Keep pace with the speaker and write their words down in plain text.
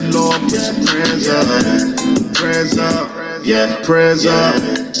Lord, put your prayers up. Prayers up. Yeah, prayers up.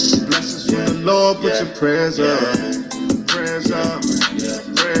 Blessings from the Lord, put your prayers up. Prayers up.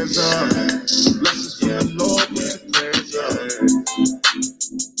 Prayers up. Blessings from the Lord, put your prayers up.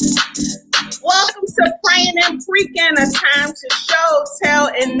 Welcome to Praying and Preaching, a time to show, tell,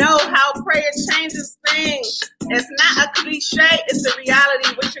 and know how prayer changes things. It's not a cliche, it's a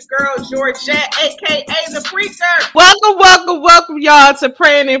reality with your girl, Georgette, a.k.a. The Preacher. Welcome, y'all, to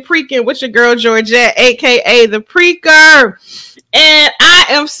Praying and Preaching with your girl, Georgette, a.k.a. The Preacher. And I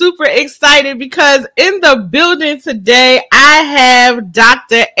am super excited because in the building today, I have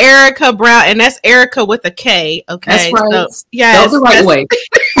Dr. Erica Brown, and that's Erica with a K, okay? That's right. So, yes, the right way.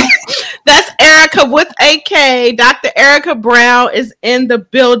 That's Erica with a K. Dr. Erica Brown is in the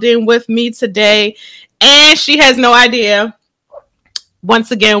building with me today, and she has no idea,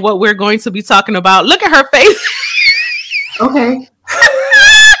 once again, what we're going to be talking about. Look at her face. Okay.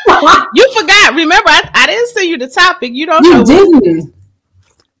 You forgot. Remember, I didn't send you the topic. You don't know. You didn't.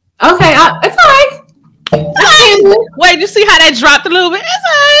 Okay, it's all right. Wait, you see how that dropped a little bit? It's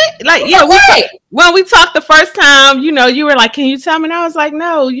all right. Like, yeah, when we talked the first time, you were like, "Can you tell me?" And I was like,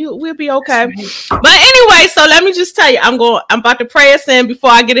 "No, we'll be okay." But anyway, so let me just tell you, I'm about to pray us in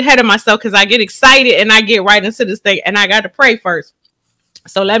before I get ahead of myself because I get excited and I get right into this thing, and I got to pray first.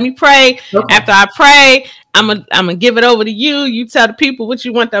 So let me pray. Okay. After I pray, I'm gonna give it over to you. You tell the people what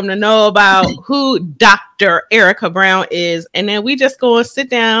you want them to know about who Dr. Erica Brown is, and then we just go and sit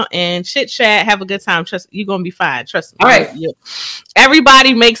down and chit chat, have a good time. Trust you're gonna be fine. Trust me. All right.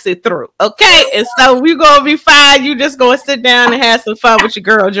 Everybody makes it through, okay? And so we're gonna be fine. You just go and sit down and have some fun with your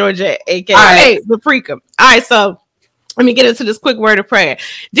girl Georgette, aka The Preacher. All right, so. Let me get into this quick word of prayer.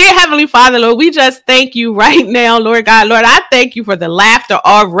 Dear Heavenly Father, Lord, we just thank you right now, Lord God. Lord, I thank you for the laughter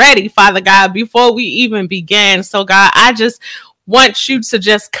already, Father God, before we even began. So, God, I just want you to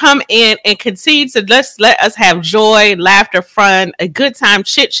just come in and continue to let us have joy, laughter, fun, a good time,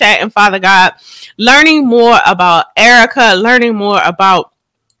 chit-chatting, Father God, learning more about Erica, learning more about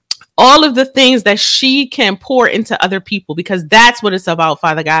all of the things that she can pour into other people, because that's what it's about,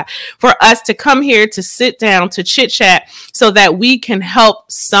 Father God, for us to come here to sit down, to chit chat so that we can help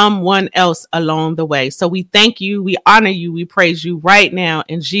someone else along the way. So we thank you. We honor you. We praise you right now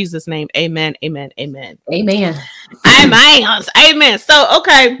in Jesus' name. Amen. Amen. Amen. Amen. Amen. So,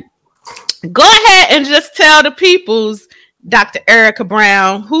 okay, go ahead and just tell the peoples, Dr. Erica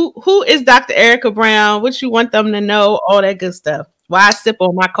Brown, who is Dr. Erica Brown? What you want them to know, all that good stuff. Why I sip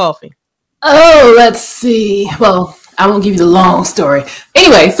on my coffee? Oh, let's see. Well, I won't give you the long story.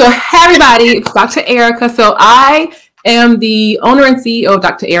 Anyway, so hi everybody, it's Dr. Erica. So I am the owner and CEO of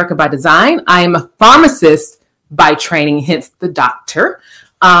Dr. Erica by Design. I am a pharmacist by training, hence the doctor.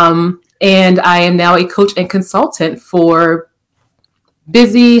 And I am now a coach and consultant for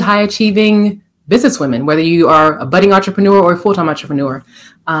busy, high-achieving businesswomen, whether you are a budding entrepreneur or a full-time entrepreneur.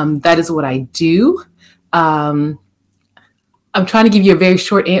 That is what I do. I'm trying to give you a very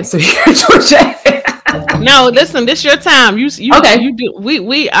short answer here, Georgia. No, listen, this your time. You okay. You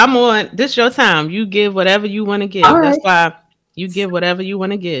do. I'm on. This your time. You give whatever you want to give. All That's right. why you give whatever you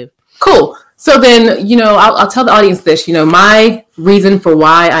want to give. Cool. So then, I'll tell the audience this. My reason for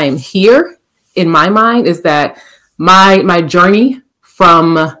why I am here, in my mind, is that my journey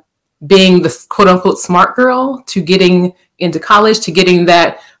from being the quote unquote smart girl to getting into college to getting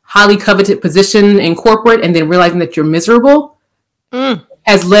that highly coveted position in corporate and then realizing that you're miserable.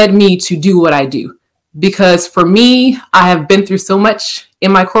 Has led me to do what I do. Because for me, I have been through so much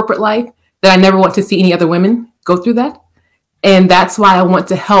in my corporate life that I never want to see any other women go through that. And that's why I want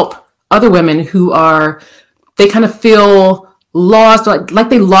to help other women who they kind of feel lost, like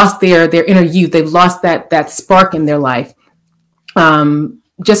they lost their inner youth. They've lost that spark in their life.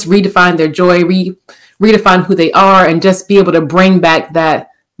 Just redefine their joy, redefine who they are, and just be able to bring back that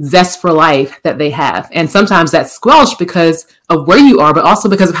zest for life that they have. And sometimes that's squelched because of where you are, but also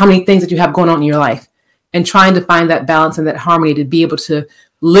because of how many things that you have going on in your life, and trying to find that balance and that harmony to be able to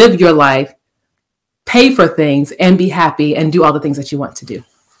live your life, pay for things, and be happy and do all the things that you want to do.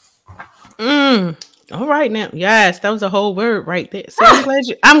 All right now. Yes, that was a whole word right there. So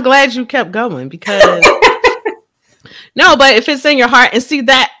I'm glad you kept going because no, but if it's in your heart, and see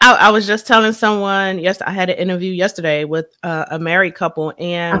that I was just telling someone, yes, I had an interview yesterday with a married couple,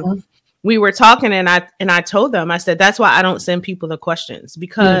 and we were talking, and I told them, I said, that's why I don't send people the questions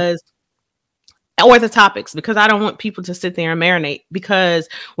because or the topics, because I don't want people to sit there and marinate, because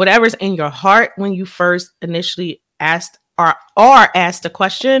whatever's in your heart when you first initially asked or asked a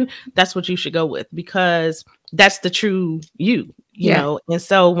question, that's what you should go with, because that's the true you know. And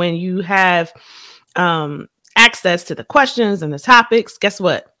so when you have access to the questions and the topics, guess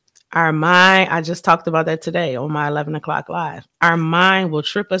what? Our mind, I just talked about that today on my 11 o'clock live. Our mind will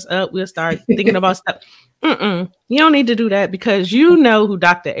trip us up. We'll start thinking about stuff. You don't need to do that because you know who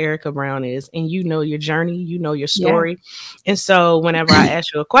Dr. Erica Brown is and you know your journey, you know your story. Yeah. And so whenever I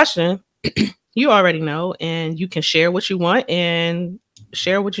ask you a question, you already know and you can share what you want and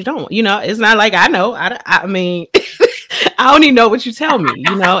share what you don't. You know, it's not like I know. I mean, I only know what you tell me,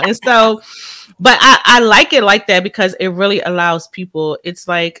 you know? And so, but I like it like that because it really allows people, it's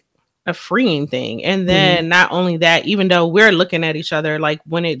like a freeing thing. And then not only that, even though we're looking at each other, like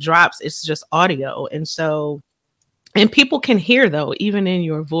when it drops, it's just audio. And so, and people can hear though, even in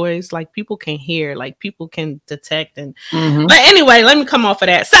your voice, like people can hear, like people can detect. And, but anyway, let me come off of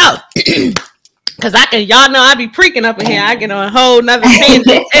that. So, cause y'all know I be preaking up in here. I get on a whole nother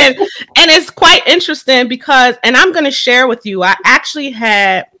tangent and it's quite interesting because, and I'm going to share with you, I actually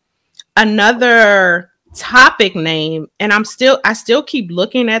had another topic name and I still keep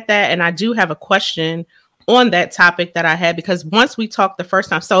looking at that. And I do have a question on that topic that I had because once we talked the first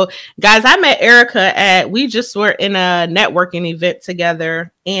time. So guys, I met Erica we just were in a networking event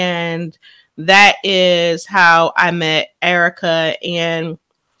together and that is how I met Erica and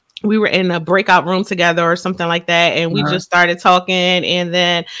we were in a breakout room together or something like that. And we just started talking. And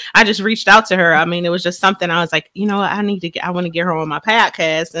then I just reached out to her. I mean, it was just something I was like, you know what? I want to get her on my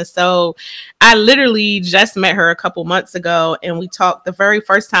podcast. And so I literally just met her a couple months ago and we talked the very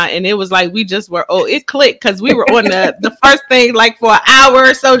first time. And it was like, we just were, it clicked because we were on the first thing like for an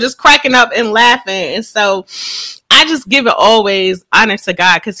hour or so, just cracking up and laughing. And so I just give it always honor to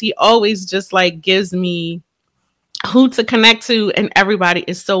God because he always just like gives me who to connect to and everybody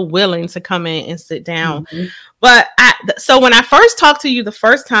is so willing to come in and sit down. But so when I first talked to you the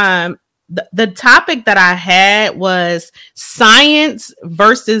first time, the topic that I had was science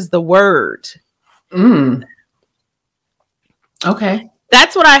versus the word. Okay.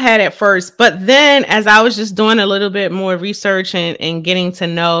 That's what I had at first. But then as I was just doing a little bit more research and getting to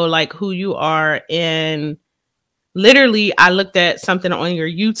know like who you are and literally, I looked at something on your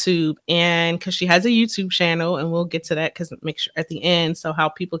YouTube and because she has a YouTube channel and we'll get to that because make sure at the end. So how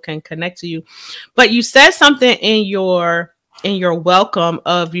people can connect to you. But you said something in your welcome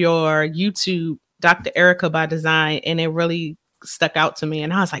of your YouTube, Dr. Erica by Design, and it really stuck out to me.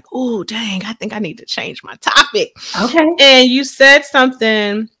 And I was like, oh, dang, I think I need to change my topic. Okay. And you said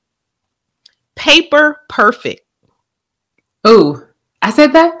something, paper perfect. Oh, I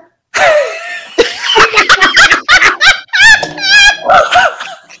said that?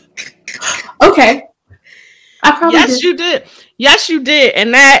 Okay. Yes, you did. Yes, you did.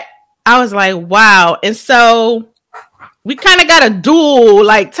 And that I was like, wow. And so we kind of got a dual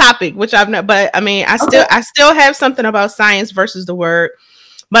like topic, which I've not, but I mean, I still have something about science versus the word,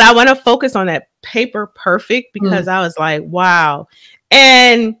 but I want to focus on that paper perfect because I was like, wow.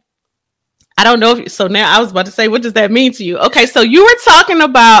 And I don't know so now I was about to say, what does that mean to you? Okay. So you were talking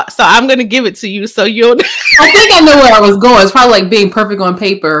about, so I'm going to give it to you. So you'll, I think I know where I was going. It's probably like being perfect on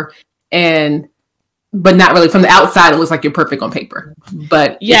paper but not really from the outside. It looks like you're perfect on paper,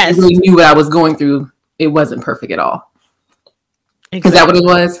 but yes, if you really knew what I was going through. It wasn't perfect at all. Exactly. Is that what it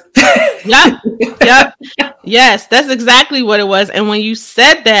was? Yep. Yes, that's exactly what it was. And when you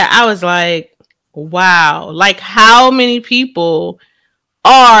said that, I was like, wow, like how many people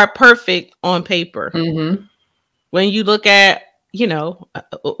are perfect on paper? When you look at, you know,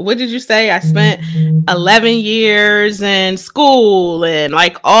 what did you say? I spent 11 years in school and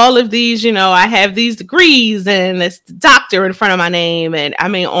like all of these, you know, I have these degrees and this doctor in front of my name. And I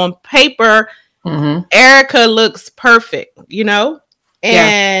mean, on paper, Erica looks perfect, you know?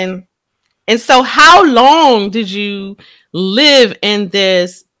 And so how long did you live in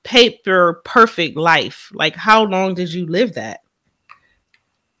this paper perfect life? Like how long did you live that?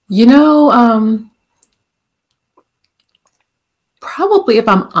 You know, probably, if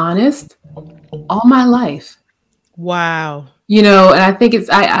I'm honest, all my life. Wow. You know, and I think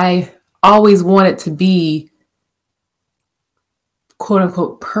I always wanted to be quote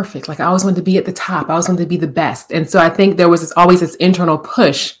unquote perfect. Like I always wanted to be at the top. I always wanted to be the best. And so I think there was always this internal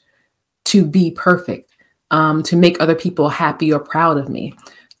push to be perfect, to make other people happy or proud of me.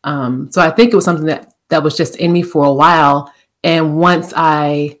 So I think it was something that was just in me for a while. And once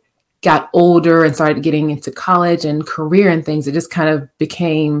I got older and started getting into college and career and things, it just kind of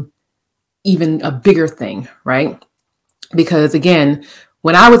became even a bigger thing, right? Because again,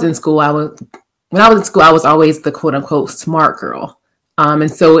 when I was in school, I was always the quote unquote smart girl.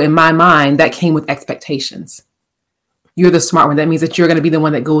 And so in my mind, that came with expectations. You're the smart one. That means that you're going to be the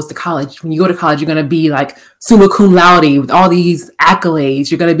one that goes to college. When you go to college, you're going to be like summa cum laude with all these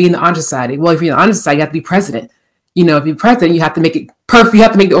accolades. You're going to be in the honor society. Well, if you're in the honor society, you have to be president. you know, if you're president, you have to make it perfect. You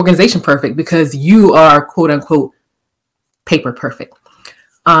have to make the organization perfect because you are quote unquote paper perfect.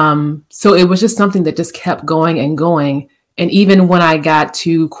 So it was just something that just kept going and going. And even when I got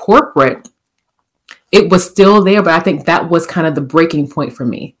to corporate, it was still there, but I think that was kind of the breaking point for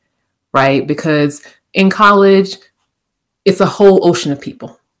me, right? Because in college, it's a whole ocean of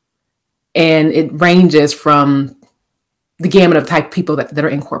people. And it ranges from the gamut of type of people that are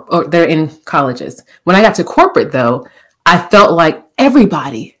in corporate or they're in colleges. When I got to corporate, though, I felt like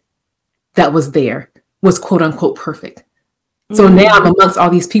everybody that was there was quote unquote perfect. So now I'm amongst all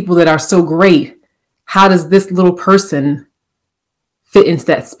these people that are so great. How does this little person fit into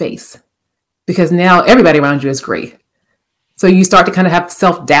that space? Because now everybody around you is great. So you start to kind of have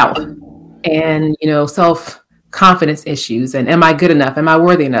self-doubt and, you know, self-confidence issues. And am I good enough? Am I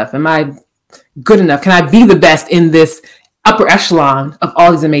worthy enough? Am I good enough? Can I be the best in this upper echelon of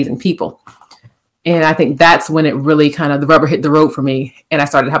all these amazing people? And I think that's when it really kind of, the rubber hit the road for me. And I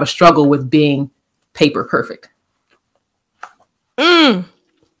started to have a struggle with being paper perfect.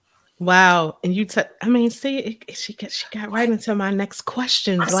 Wow. And you I mean, see, she got right into my next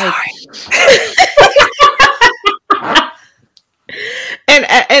questions. Like,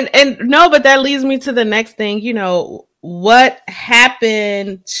 and no, but that leads me to the next thing, you know, what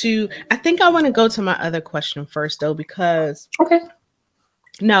happened to, I think I want to go to my other question first though, because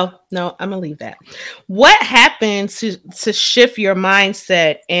no, I'm gonna leave that. What happened to shift your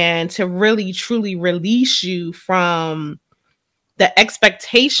mindset and to really truly release you from the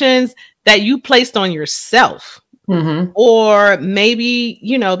expectations that you placed on yourself? Or maybe,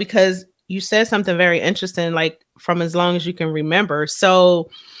 you know, because you said something very interesting, like from as long as you can remember.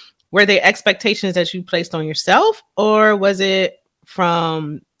 So were they expectations that you placed on yourself, or was it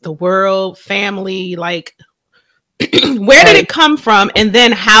from the world, family? Like, where did it come from? And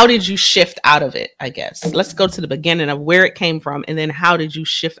then how did you shift out of it? I guess let's go to the beginning of where it came from. And then how did you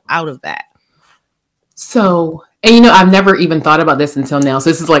shift out of that? So, and you know, I've never even thought about this until now. So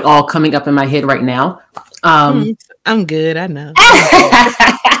this is like all coming up in my head right now. I'm good. I know.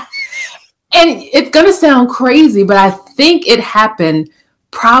 And it's going to sound crazy, but I think it happened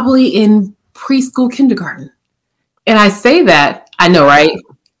probably in preschool, kindergarten. And I say that, I know, right?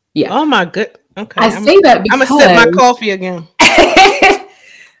 Yeah. Oh my good. Okay. I say that because I'm going to sip my coffee again.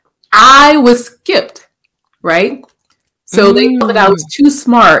 I was skipped, right? So they thought that I was too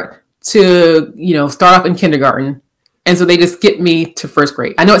smart to, you know, start off in kindergarten. And so they just skipped me to first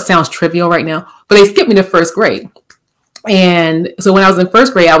grade. I know it sounds trivial right now, but they skipped me to first grade. And so when I was in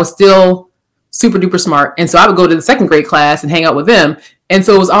first grade, I was still super duper smart. And so I would go to the second grade class and hang out with them. And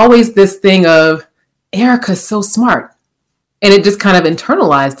so it was always this thing of, Erica's so smart. And it just kind of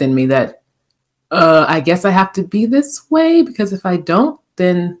internalized in me that I guess I have to be this way, because if I don't,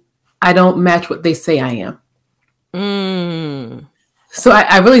 then I don't match what they say I am. So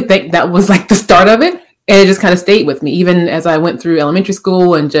I really think that was like the start of it. And it just kind of stayed with me, even as I went through elementary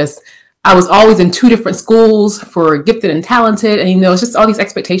school, and just, I was always in 2 different schools for gifted and talented. And, you know, it's just all these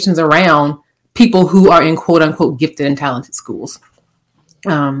expectations around people who are in quote unquote gifted and talented schools.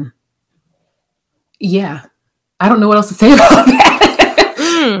 Yeah, I don't know what else to say about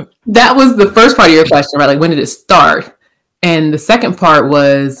that. That was the first part of your question, right? Like, when did it start? And the second part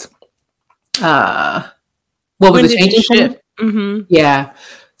was, what was the changing point? Yeah.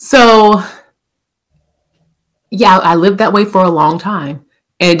 So, yeah, I lived that way for a long time,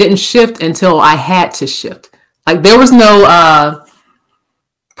 and it didn't shift until I had to shift. Like, there was no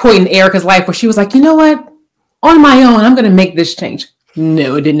point in Erica's life where she was like, you know what? On my own, I'm going to make this change.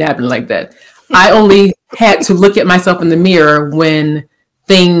 No, it didn't happen like that. I only had to look at myself in the mirror when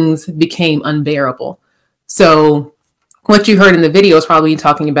things became unbearable. So what you heard in the video is probably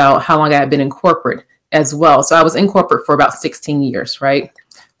talking about how long I had been in corporate as well. So I was in corporate for about 16 years, right?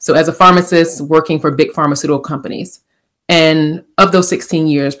 So as a pharmacist working for big pharmaceutical companies. And of those 16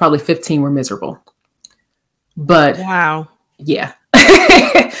 years, probably 15 were miserable. But wow. Yeah.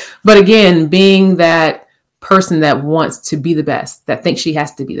 But again, being that person that wants to be the best, that thinks she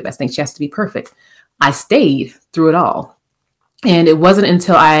has to be the best, thinks she has to be perfect, I stayed through it all. And it wasn't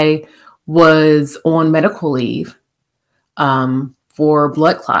until I was on medical leave for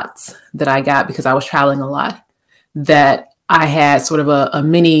blood clots that I got, because I was traveling a lot, that I had sort of a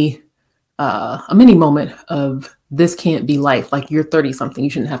mini moment of, this can't be life. Like, you're 30 something. You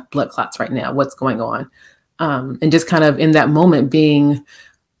shouldn't have blood clots right now. What's going on? And just kind of in that moment being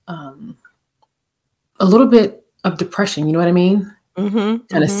a little bit of depression, you know what I mean?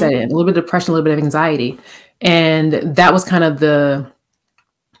 Kind of set in, a little bit of depression, a little bit of anxiety. And that was kind of the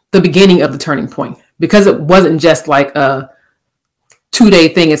beginning of the turning point, because it wasn't just like a 2-day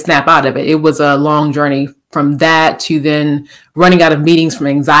thing and snap out of it. It was a long journey from that to then running out of meetings from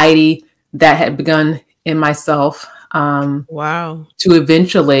anxiety that had begun in myself. Wow. To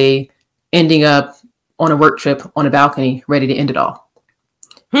eventually ending up on a work trip on a balcony, ready to end it all.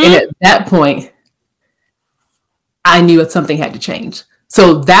 And at that point, I knew that something had to change.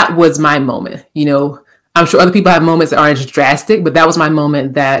 So that was my moment. You know, I'm sure other people have moments that aren't as drastic, but that was my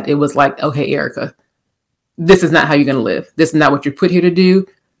moment that it was like, okay, Erica, this is not how you're going to live. This is not what you're put here to do.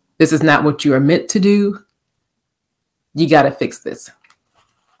 This is not what you are meant to do. You got to fix this.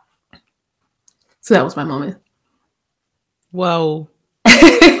 So that was my moment. Whoa.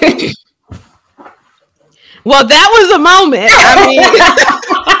 Well, that was a moment. I mean,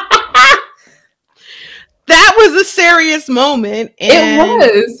 that was a serious moment. And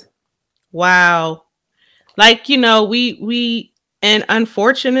it was. Wow. Like, you know, we, and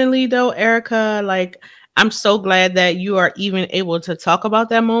unfortunately though, Erica, like, I'm so glad that you are even able to talk about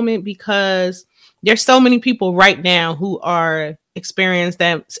that moment, because there's so many people right now who are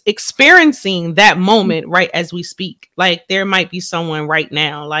experiencing that moment right as we speak. Like, there might be someone right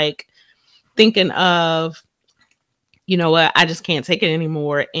now, like, thinking of, you know what, I just can't take it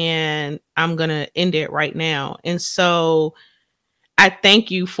anymore, and I'm going to end it right now. And so I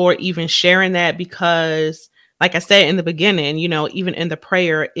thank you for even sharing that, because like I said in the beginning, you know, even in the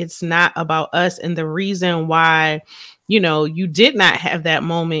prayer, it's not about us. And the reason why, you know, you did not have that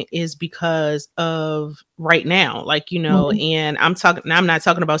moment is because of right now, like, you know, and I'm not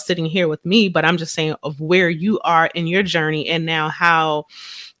talking about sitting here with me, but I'm just saying of where you are in your journey, and now how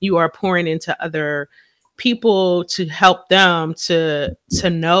you are pouring into other people to help them to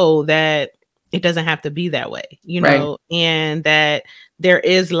know that it doesn't have to be that way, you know, and that there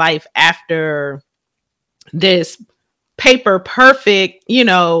is life after this paper perfect, you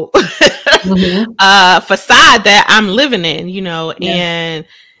know, facade that I'm living in, you know, and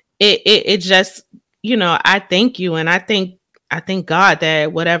it just, you know, I thank you. And I thank God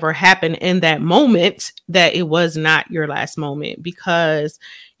that whatever happened in that moment, that it was not your last moment, because,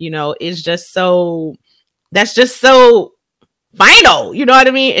 you know, it's just so, that's just so final, you know what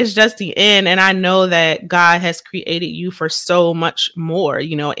I mean? It's just the end. And I know that God has created you for so much more,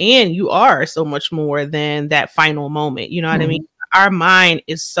 you know, and you are so much more than that final moment, you know what I mean? Our mind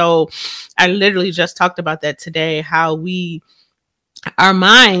is so, I literally just talked about that today, how our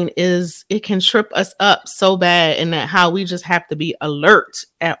mind is, it can trip us up so bad, and that how we just have to be alert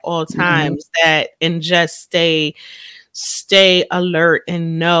at all times, that, and just stay alert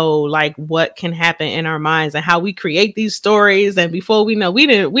and know like what can happen in our minds, and how we create these stories. And before we know, we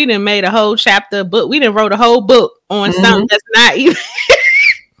didn't made a whole chapter book. We didn't wrote a whole book on something that's not even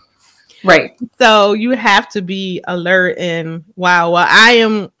right. So you have to be alert. And wow, well, I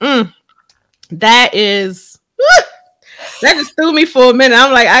am, that is, that just threw me for a minute.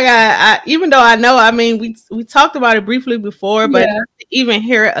 I'm like, even though I know, I mean, we talked about it briefly before, but even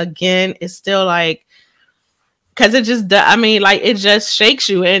hear it again, it's still like, because it just, I mean, like, it just shakes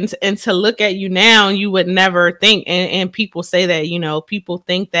you. And to look at you now, you would never think. And people say that, you know, people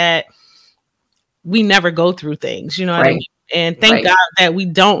think that we never go through things, you know what I mean? And thank God that we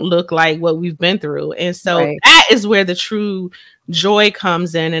don't look like what we've been through. And so that is where the true joy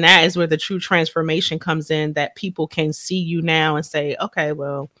comes in. And that is where the true transformation comes in, that people can see you now and say, okay,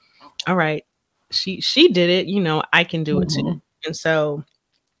 well, all right, she did it, you know, I can do it too. And so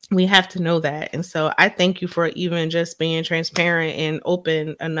we have to know that. And so I thank you for even just being transparent and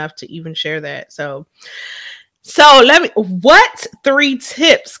open enough to even share that. So what 3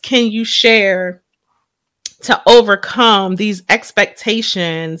 tips can you share to overcome these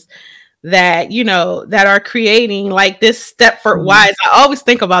expectations that, you know, that are creating like this Stepford Wives? I always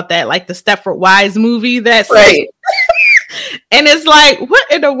think about that, like the Stepford Wives movie. That's and it's like,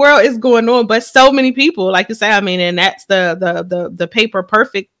 what in the world is going on? But so many people, like you say, I mean, and that's the paper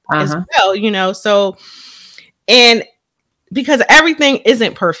perfect as well, you know. So, and because everything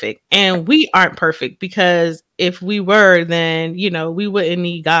isn't perfect, and we aren't perfect, because if we were, then, you know, we wouldn't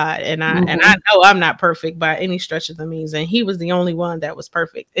need God. And I know I'm not perfect by any stretch of the means, and he was the only one that was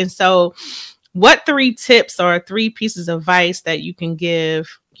perfect. And so what 3 tips or 3 pieces of advice that you can give,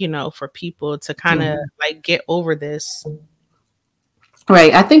 you know, for people to kind of like get over this?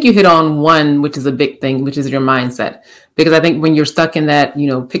 Right. I think you hit on one, which is a big thing, which is your mindset. Because I think when you're stuck in that, you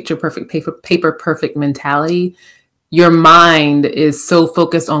know, picture perfect, paper perfect mentality, your mind is so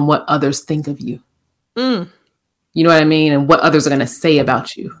focused on what others think of you. You know what I mean? And what others are going to say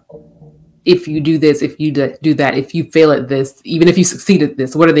about you. If you do this, if you do that, if you fail at this, even if you succeed at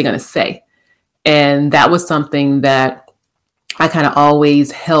this, what are they going to say? And that was something that I kind of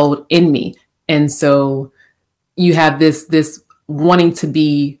always held in me. And so you have this wanting to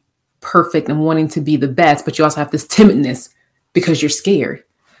be perfect and wanting to be the best, but you also have this timidness because you're scared.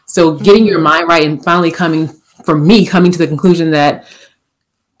 So getting your mind right and finally coming to the conclusion that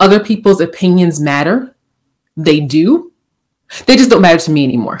other people's opinions matter. They do. They just don't matter to me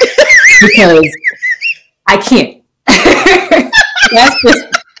anymore because I can't. That's just,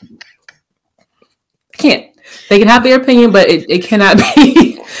 I can't. They can have their opinion, but it cannot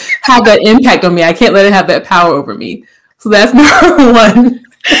have that impact on me. I can't let it have that power over me. So that's number one.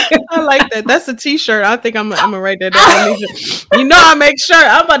 I like that. That's a t-shirt. I think I'm gonna write that down. You know, I make sure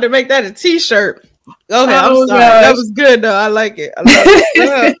I'm about to make that a t-shirt. Okay, I'm sorry. Gosh. That was good though. I like it. I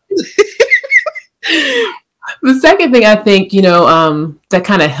love it. The second thing I think, that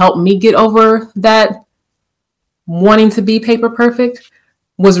kind of helped me get over that wanting to be paper perfect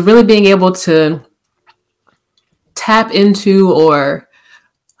was really being able to tap into or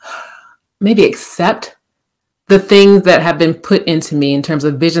maybe accept the things that have been put into me in terms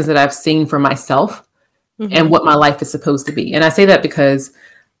of visions that I've seen for myself and what my life is supposed to be. And I say that because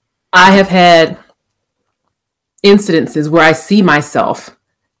I have had incidences where I see myself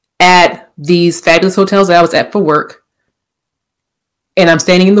at these fabulous hotels that I was at for work. And I'm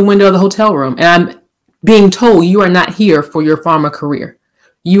standing in the window of the hotel room and I'm being told you are not here for your pharma career.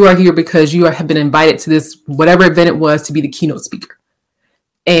 You are here because you have been invited to this, whatever event it was, to be the keynote speaker.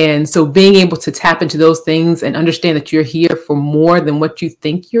 And so being able to tap into those things and understand that you're here for more than what you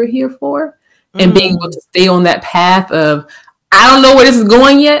think you're here for, and being able to stay on that path of, I don't know where this is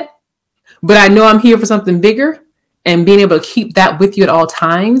going yet, but I know I'm here for something bigger, and being able to keep that with you at all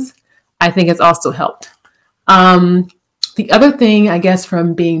times, I think has also helped. The other thing, I guess,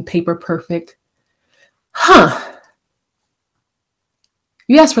 from being paper perfect,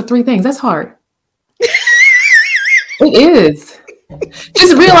 you asked for 3 things. That's hard. It is.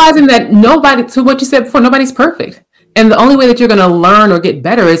 Just realizing that to what you said before, nobody's perfect. And the only way that you're going to learn or get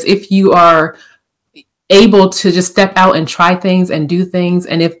better is if you are able to just step out and try things and do things.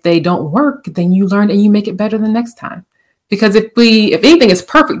 And if they don't work, then you learn and you make it better the next time. Because if anything is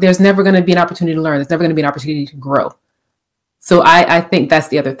perfect, there's never going to be an opportunity to learn. There's never going to be an opportunity to grow. So I think that's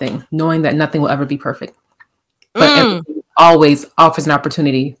the other thing, knowing that nothing will ever be perfect. But everything always offers an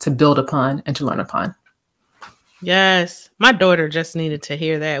opportunity to build upon and to learn upon. Yes, my daughter just needed to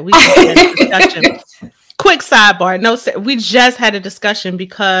hear that. We just had a discussion. Quick sidebar. No, we just had a discussion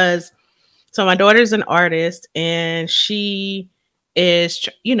because my daughter's an artist and she is,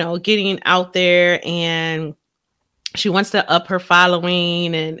 getting out there and she wants to up her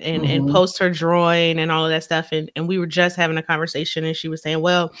following and post her drawing and all of that stuff. And we were just having a conversation and she was saying,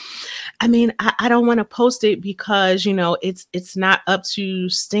 well, I mean, I don't want to post it because, it's not up to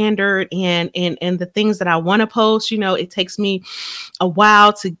standard and the things that I want to post, it takes me a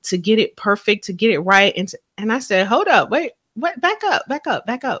while to get it perfect, to get it right. And I said, hold up, wait, what? Back up.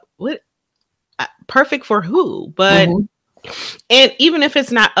 What? Perfect for who? But, and even if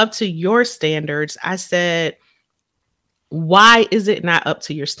it's not up to your standards, I said, why is it not up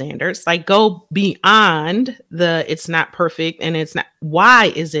to your standards? Like, go beyond it's not perfect and it's not,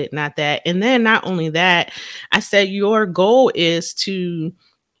 why is it not that? And then not only that, I said, your goal is to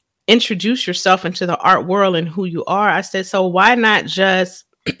introduce yourself into the art world and who you are. I said, so why not just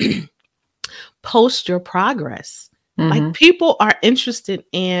post your progress? Like, people are interested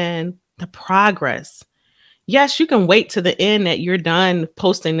in the progress. Yes, you can wait to the end that you're done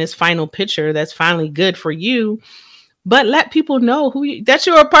posting this final picture that's finally good for you. But let people know that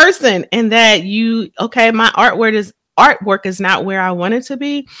you're a person and that my artwork is not where I want it to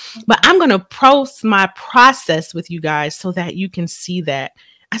be, but I'm going to post my process with you guys so that you can see that.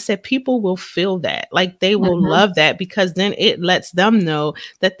 I said, people will feel that, like they will love that, because then it lets them know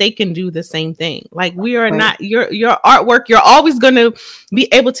that they can do the same thing. Like, we are not your artwork. You're always going to be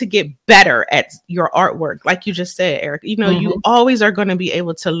able to get better at your artwork. Like you just said, Eric, you always are going to be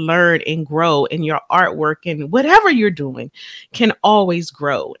able to learn and grow in your artwork, and whatever you're doing can always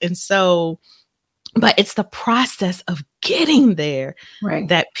grow. And so, but it's the process of getting there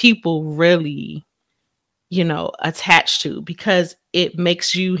that people really, attached to, because it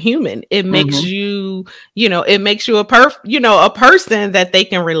makes you human. It makes you, it makes you a person that they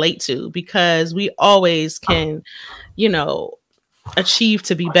can relate to, because we always can, achieve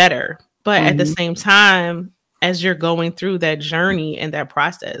to be better. But at the same time, as you're going through that journey and that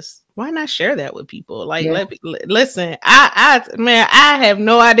process, why not share that with people? Like, listen, I have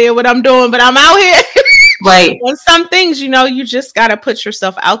no idea what I'm doing, but I'm out here. Right. And some things, you just got to put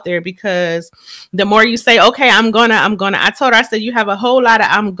yourself out there, because the more you say, okay, I'm gonna, I told her, I said, you have a whole lot of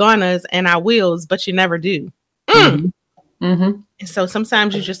I'm gonnas and I wills, but you never do. And so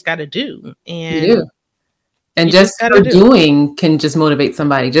sometimes you just got to do. And And just her doing can just motivate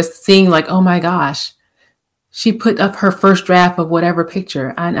somebody. Just seeing like, oh my gosh, she put up her first draft of whatever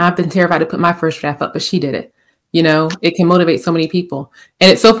picture. And I've been terrified to put my first draft up, but she did it. You know, it can motivate so many people.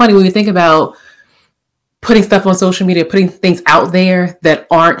 And it's so funny when we think about putting stuff on social media, putting things out there that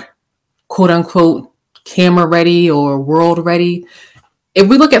aren't quote unquote camera ready or world ready. If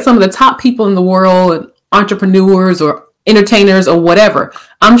we look at some of the top people in the world, entrepreneurs or entertainers or whatever,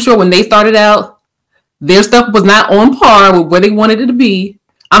 I'm sure when they started out, their stuff was not on par with where they wanted it to be.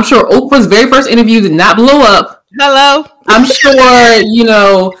 I'm sure Oprah's very first interview did not blow up. Hello. I'm sure, you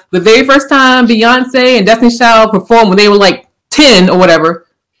know, the very first time Beyonce and Destiny's Child performed when they were like 10 or whatever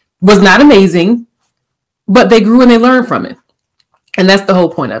was not amazing, but they grew and they learned from it. And that's the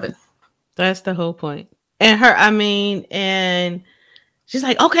whole point of it. That's the whole point. And and she's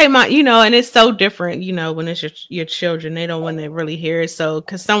like, okay, you know, and it's so different, you know, when it's your children, they don't want to really hear it. So,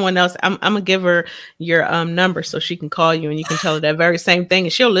 cause someone else, I'm gonna give her your number so she can call you and you can tell her that very same thing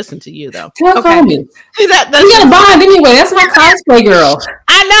and she'll listen to you though. Call me. We got a bond anyway. That's my cosplay girl.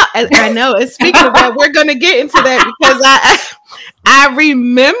 I know. And speaking of that, we're gonna get into that because I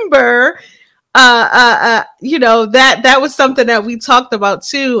remember, you know, that was something that we talked about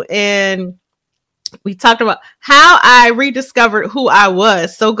too, and we talked about how I rediscovered who I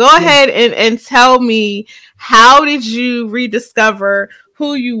was. So go ahead and tell me, how did you rediscover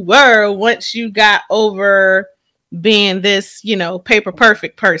who you were once you got over being this, you know, paper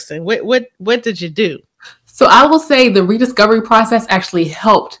perfect person? What did you do? So I will say the rediscovery process actually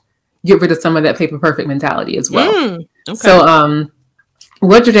helped get rid of some of that paper perfect mentality as well. Okay. So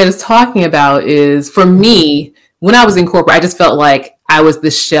what your dad is talking about is, for me, when I was in corporate, I just felt like I was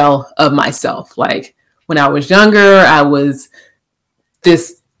the shell of myself. Like when I was younger, I was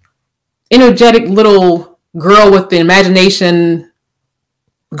this energetic little girl with the imagination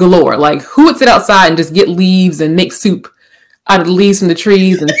galore. Like, who would sit outside and just get leaves and make soup out of the leaves from the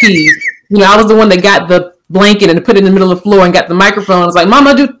trees and peas? You know, I was the one that got the blanket and put it in the middle of the floor and got the microphone. I was like,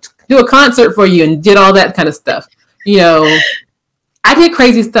 Mama, do a concert for you, and did all that kind of stuff. You know, I did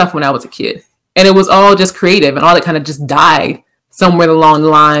crazy stuff when I was a kid, and it was all just creative, and all that kind of just died somewhere along the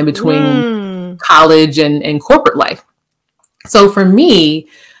line between college and corporate life. So for me,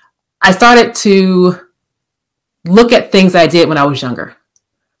 I started to look at things I did when I was younger.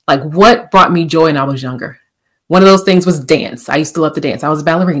 Like, what brought me joy when I was younger? One of those things was dance. I used to love to dance. I was a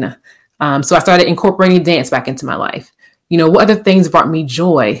ballerina. So I started incorporating dance back into my life. You know, what other things brought me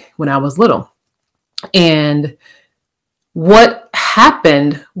joy when I was little? And what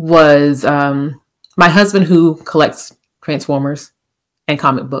happened was my husband, who collects Transformers and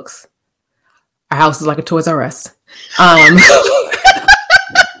comic books. Our house is like a Toys R Us.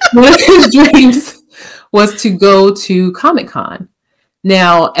 One of his dreams was to go to Comic-Con.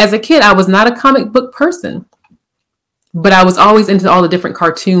 Now, as a kid, I was not a comic book person, but I was always into all the different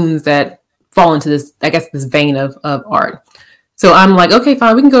cartoons that fall into this, I guess, this vein of art. So I'm like, okay,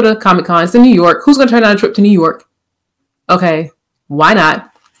 fine, we can go to Comic-Con. It's in New York. Who's going to turn down a trip to New York? Okay, why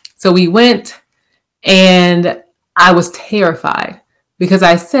not? So we went, and I was terrified because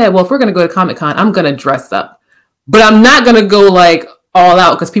I said, well, if we're going to go to Comic-Con, I'm going to dress up, but I'm not going to go like all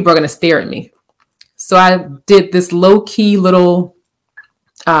out because people are going to stare at me. So I did this low-key little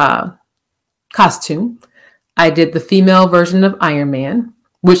costume. I did the female version of Iron Man,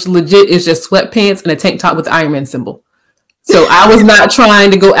 which legit is just sweatpants and a tank top with the Iron Man symbol. So I was not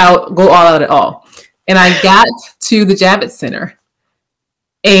trying to go all out at all. And I got to the Javits Center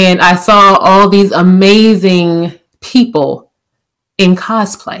and I saw all these amazing people in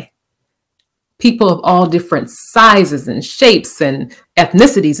cosplay. People of all different sizes and shapes and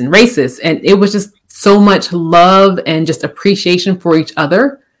ethnicities and races. And it was just so much love and just appreciation for each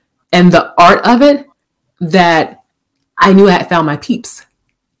other and the art of it that I knew I had found my peeps.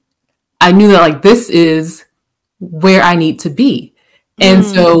 I knew that, like, this is where I need to be. And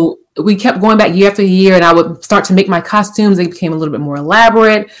so we kept going back year after year, and I would start to make my costumes. They became a little bit more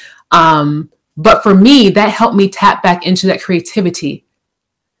elaborate. But for me, that helped me tap back into that creativity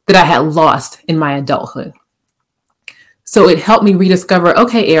that I had lost in my adulthood. So it helped me rediscover,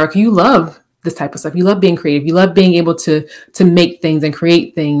 okay, Erica, you love this type of stuff. You love being creative. You love being able to make things and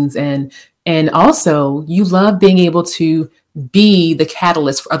create things. And also you love being able to be the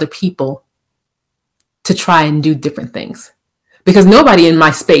catalyst for other people to try and do different things. Because nobody in my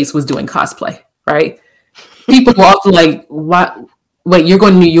space was doing cosplay, right? People were often like, "What? Wait, you're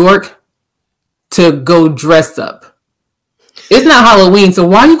going to New York to go dress up? It's not Halloween, so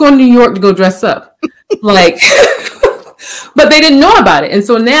why are you going to New York to go dress up?" Like, But they didn't know about it. And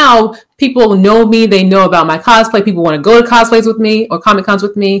so now people know me. They know about my cosplay. People want to go to cosplays with me or Comic Cons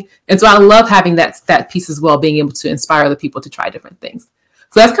with me. And so I love having that piece as well, being able to inspire other people to try different things.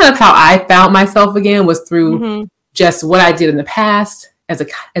 So that's kind of how I found myself again, was through just what I did in the past as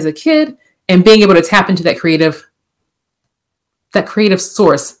a kid, and being able to tap into that creative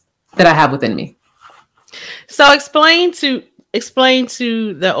source that I have within me. So explain to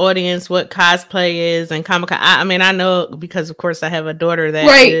the audience what cosplay is and Comic-Con. I mean, I know because of course I have a daughter that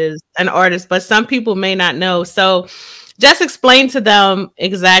is an artist, but some people may not know. So just explain to them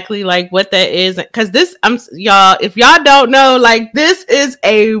exactly like what that is. Cause this, y'all, if y'all don't know, like this is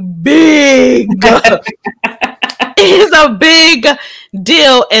a big, it's a big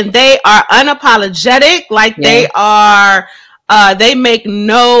deal, and they are unapologetic. Like they are, they make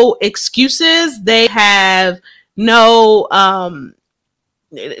no excuses. They have no,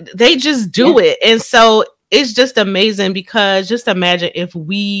 they just do it. And so it's just amazing, because just imagine if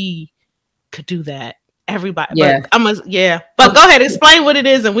we could do that. Everybody, but but go ahead, explain what it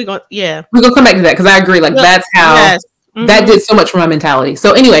is, and we're gonna come back to that, because I agree, like that's how that did so much for my mentality.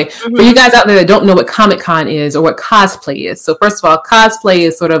 So anyway, for you guys out there that don't know what Comic-Con is or what cosplay is, so first of all, cosplay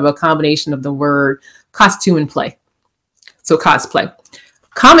is sort of a combination of the word costume and play. So cosplay.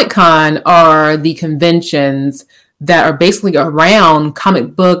 Comic-Con are the conventions that are basically around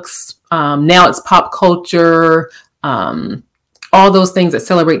comic books. Now it's pop culture, all those things that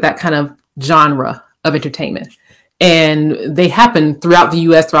celebrate that kind of genre of entertainment. And they happen throughout the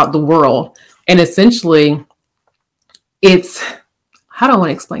US, throughout the world. And essentially, it's, how do I want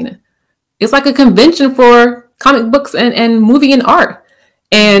to explain it? It's like a convention for comic books and movie and art.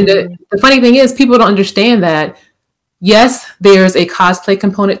 And the funny thing is, people don't understand that, yes, there's a cosplay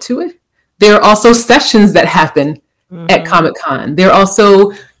component to it. There are also sessions that happen at Comic-Con. There are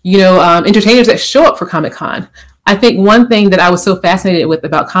also, entertainers that show up for Comic-Con. I think one thing that I was so fascinated with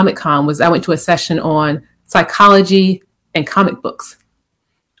about Comic-Con was I went to a session on psychology and comic books.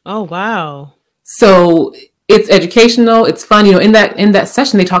 Oh, wow. So it's educational. It's fun. In that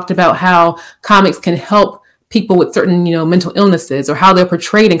session, they talked about how comics can help people with certain, mental illnesses, or how they're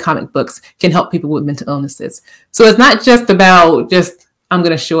portrayed in comic books can help people with mental illnesses. So it's not just about I'm going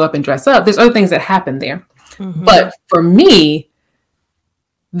to show up and dress up. There's other things that happen there. But for me,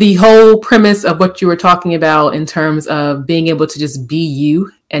 the whole premise of what you were talking about in terms of being able to just be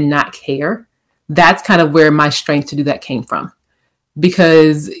you and not care, that's kind of where my strength to do that came from.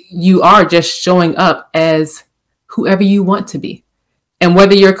 Because you are just showing up as whoever you want to be. And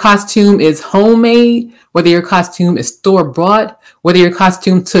whether your costume is homemade, whether your costume is store-bought, whether your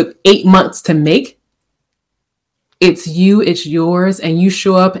costume took 8 months to make, it's you, it's yours, and you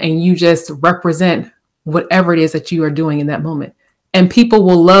show up and you just represent whatever it is that you are doing in that moment. And people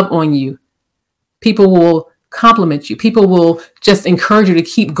will love on you. People will compliment you. People will just encourage you to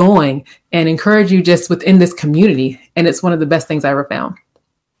keep going and encourage you just within this community. And it's one of the best things I ever found.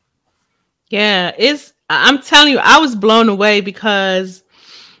 Yeah, I'm telling you, I was blown away, because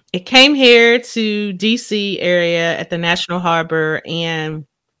it came here to DC area at the National Harbor, and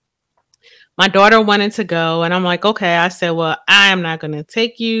my daughter wanted to go, and I'm like, okay. I said, well, I am not going to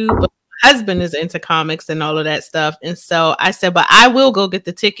take you, but husband is into comics and all of that stuff. And so I said, but I will go get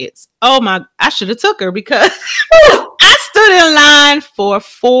the tickets. Oh my, I should have took her, because I stood in line for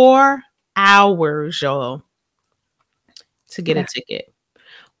 4 hours, y'all, to get a ticket.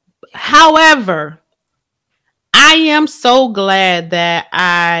 However, I am so glad that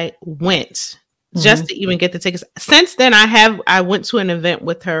I went just to even get the tickets. Since then, I went to an event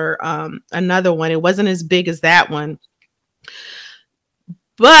with her, another one. It wasn't as big as that one.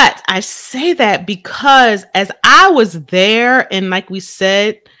 But I say that because as I was there, and like we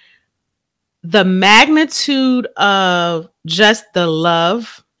said, the magnitude of just the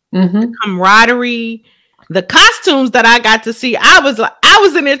love, the camaraderie, the costumes that I got to see, I was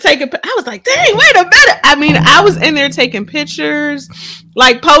in there I was like, dang, wait a minute. I mean, I was in there taking pictures,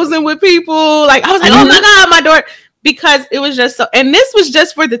 like posing with people. Like, I was like, oh my God, my daughter, because it was just so, and this was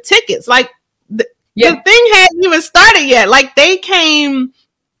just for the tickets. Like the thing hadn't even started yet. Like, they came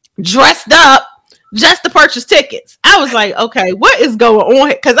dressed up just to purchase tickets. I was like, okay, what is going on?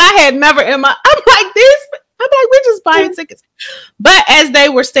 Because I had never I'm like, we're just buying tickets. But as they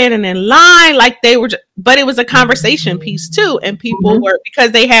were standing in line, like they were, but it was a conversation piece too. And people were,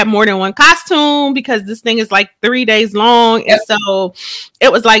 because they had more than one costume, because this thing is like 3 days long. And so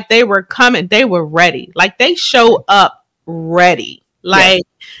it was like they were coming, they were ready. Like they show up ready. Like,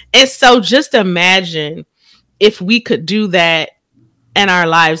 and so just imagine if we could do that in our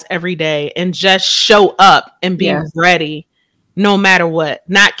lives every day and just show up and be ready, no matter what,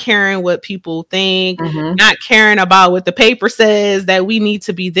 not caring what people think, not caring about what the paper says that we need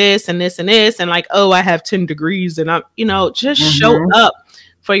to be this and this and this. And like, oh, I have 10 degrees and I'm, just show up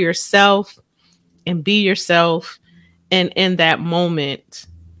for yourself and be yourself. And in that moment,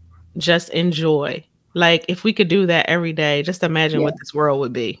 just enjoy. Like if we could do that every day, just imagine what this world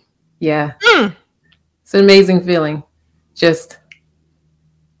would be. Yeah. It's an amazing feeling. Just,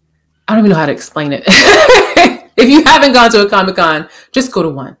 I don't even know how to explain it. If you haven't gone to a Comic-Con, just go to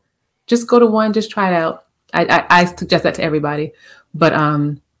one. Just go to one. Just try it out. I suggest that to everybody. But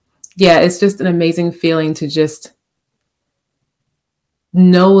it's just an amazing feeling to just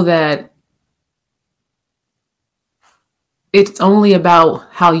know that it's only about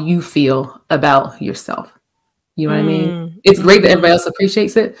how you feel about yourself. You know what I mean? It's great that everybody else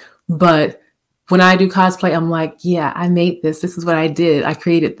appreciates it. But when I do cosplay, I'm like, yeah, I made this. This is what I did. I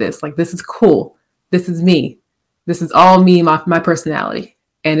created this. Like, this is cool. This is me. This is all me, my personality.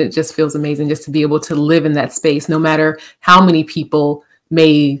 And it just feels amazing just to be able to live in that space, no matter how many people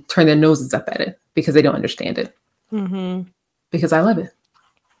may turn their noses up at it because they don't understand it. Because I love it.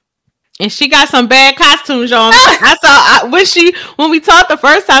 And she got some bad costumes on. I saw when we talked the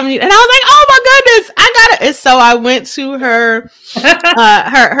first time, and I was like, "Oh my goodness, I got it!" And so I went to her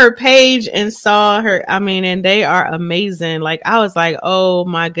her page and saw her. I mean, and they are amazing. Like I was like, "Oh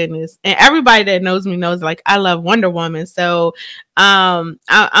my goodness!" And everybody that knows me knows like I love Wonder Woman. So I'm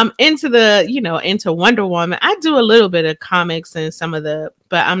into into Wonder Woman. I do a little bit of comics and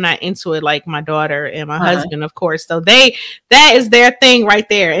but I'm not into it like my daughter and my husband, of course. So that is their thing right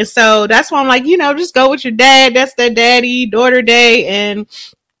there. And so that's why I'm like, just go with your dad. That's their daddy daughter day. And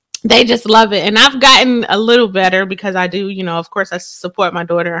they just love it. And I've gotten a little better because I do, of course I support my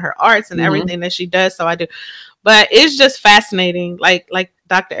daughter and her arts and everything that she does. So I do, but it's just fascinating. Like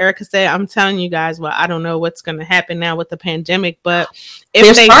Dr. Erica said, I'm telling you guys, well, I don't know what's going to happen now with the pandemic, but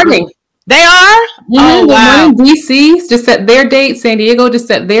if they're starting. They are? Oh, wow. The one in DC just set their date. San Diego just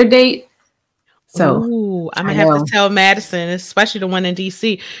set their date. So I'm going to have to tell Madison, especially the one in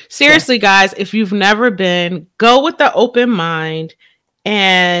DC. Seriously, guys, if you've never been, go with the open mind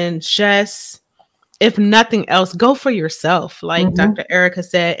and just, if nothing else, go for yourself. Like Dr. Erica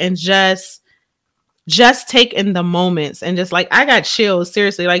said, and just take in the moments and just like, I got chills.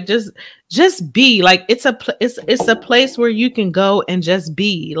 Seriously. Like just be like, it's a place where you can go and just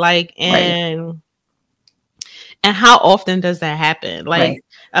be like, and how often does that happen? Like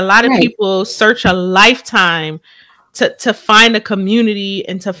a lot of people search a lifetime to find a community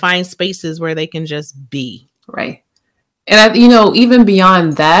and to find spaces where they can just be. Right. And even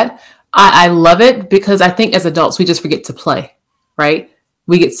beyond that, I love it because I think as adults, we just forget to play. Right.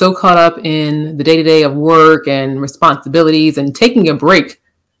 We get so caught up in the day-to-day of work and responsibilities and taking a break.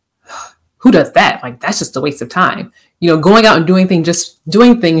 Who does that? Like, that's just a waste of time. Going out and doing things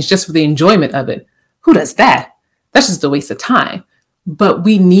just for the enjoyment of it. Who does that? That's just a waste of time. But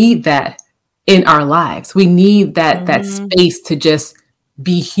we need that in our lives. We need that space to just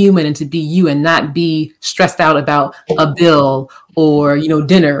be human and to be you and not be stressed out about a bill or,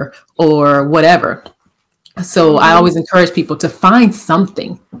 dinner or whatever. So I always encourage people to find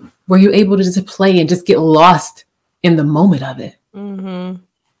something where you're able to just play and just get lost in the moment of it.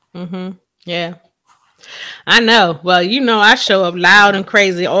 Yeah, I know. Well, I show up loud and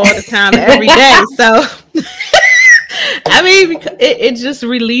crazy all the time, every day. So, I mean, it just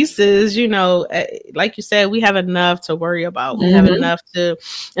releases, like you said, we have enough to worry about. We have enough and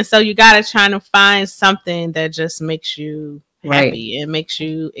so you got to try to find something that just makes you happy and makes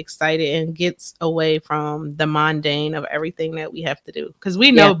you excited and gets away from the mundane of everything that we have to do. Because we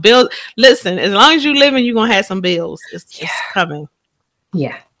know bills. Listen, as long as you living, you're gonna have some bills. It's coming.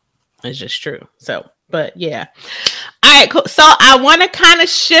 Yeah, it's just true. So, but yeah. All right, cool. So I want to kind of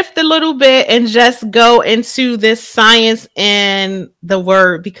shift a little bit and just go into this science and the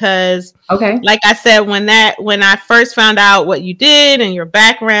word because, like I said, when I first found out what you did and your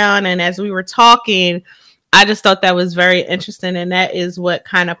background, and as we were talking, I just thought that was very interesting, and that is what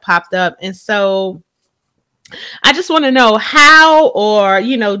kind of popped up. And so I just want to know how, or,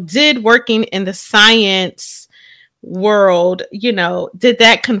 did working in the science world, did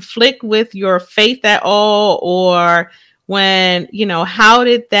that conflict with your faith at all? Or when, how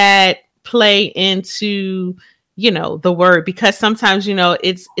did that play into, the word? Because sometimes,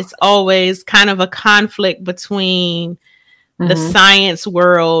 it's always kind of a conflict between the science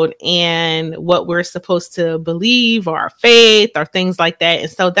world and what we're supposed to believe or our faith or things like that. And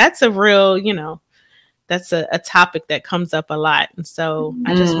so that's a real, that's a topic that comes up a lot. And so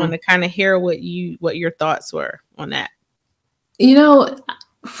I just want to kind of hear what your thoughts were on that.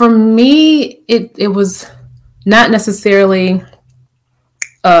 For me, it was not necessarily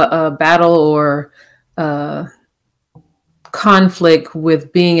a battle or conflict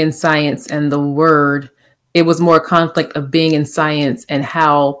with being in science and the word. It was more a conflict of being in science and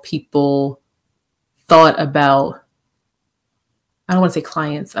how people thought about, I don't want to say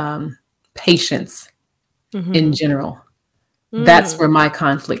clients, patients in general. That's where my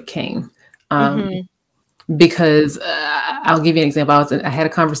conflict came. Because I'll give you an example. I had a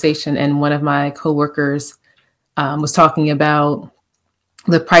conversation and one of my coworkers was talking about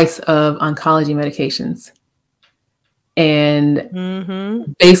the price of oncology medications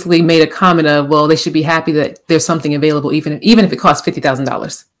and basically made a comment of, well, they should be happy that there's something available, even if it costs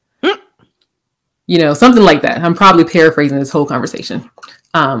 $50,000. You know, something like that. I'm probably paraphrasing this whole conversation.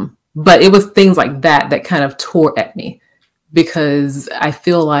 But it was things like that kind of tore at me, because I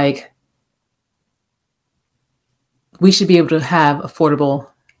feel like we should be able to have affordable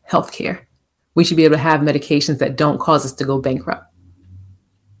healthcare. We should be able to have medications that don't cause us to go bankrupt.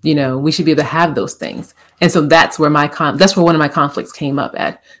 You know, we should be able to have those things. And so that's where that's where one of my conflicts came up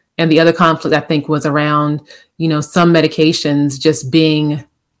at. And the other conflict, I think, was around, you know, some medications just being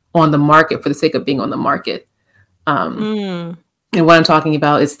on the market for the sake of being on the market. And what I'm talking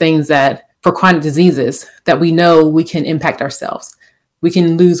about is things that, for chronic diseases, that we know we can impact ourselves. We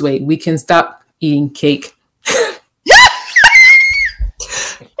can lose weight. We can stop eating cake.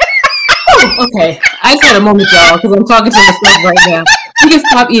 Okay, I just had a moment, y'all, because I'm talking to myself right now. We can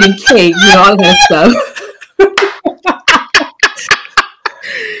stop eating cake, you know, all that stuff.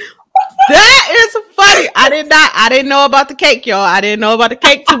 That is funny. I didn't know about the cake, y'all. I didn't know about the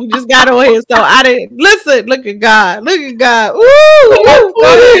cake till we just got on here. So I didn't listen. Look at God. Look at God.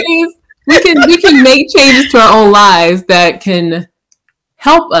 Ooh, we can make changes to our own lives that can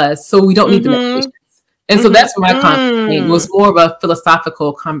help us, so we don't need the medication. And so that's where my conflict came. It was more of a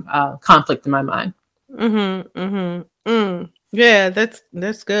philosophical conflict in my mind. Yeah,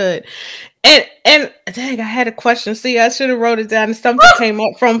 that's good. And dang, I had a question. See, I should have wrote it down. Something came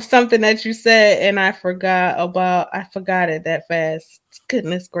up from something that you said, and I forgot it that fast.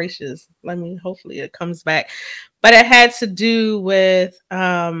 Goodness gracious. Hopefully it comes back. But it had to do with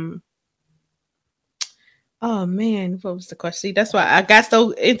oh man, what was the question? See, that's why I got so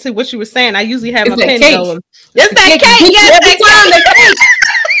into what you were saying. I usually have my pen going. It's that cake. Yes, that cake.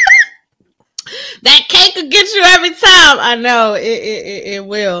 That cake will get you every time. I know it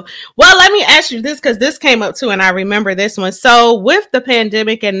will. Well, let me ask you this, because this came up too, and I remember this one. So with the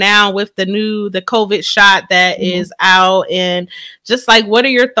pandemic and now with the COVID shot that is out, and just like, what are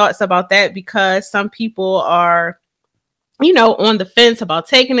your thoughts about that? Because some people are, you know, on the fence about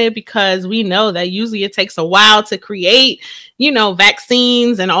taking it, because we know that usually it takes a while to create, you know,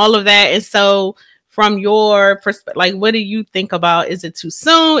 vaccines and all of that. And so from your perspective, like, what do you think about, is it too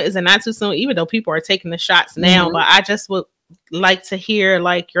soon? Is it not too soon? Even though people are taking the shots now, but I just would like to hear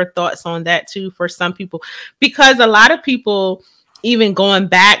like your thoughts on that too, for some people, because a lot of people, even going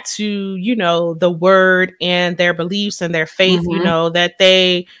back to, you know, the word and their beliefs and their faith, you know, that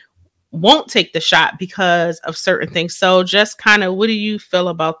they won't take the shot because of certain things. So just kind of, what do you feel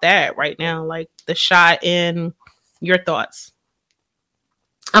about that right now? Like the shot, and your thoughts?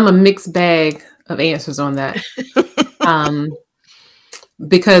 I'm a mixed bag of answers on that.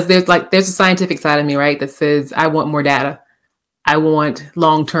 Because there's a scientific side of me, right, that says I want more data. I want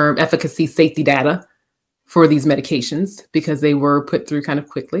long-term efficacy, safety data for these medications, because they were put through kind of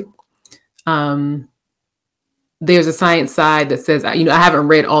quickly. There's a science side that says, you know, I haven't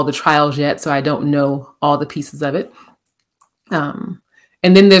read all the trials yet, so I don't know all the pieces of it. And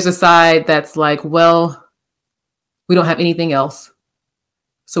then there's a side that's like, well, we don't have anything else.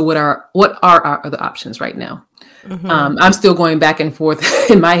 So what are our other options right now? I'm still going back and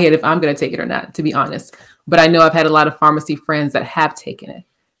forth in my head if I'm going to take it or not, to be honest. But I know I've had a lot of pharmacy friends that have taken it,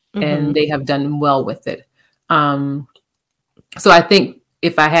 and they have done well with it. So I think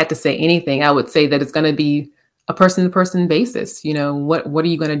if I had to say anything, I would say that it's going to be a person-to-person basis. You know, what are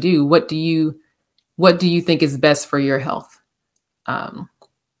you going to do? What do you think is best for your health?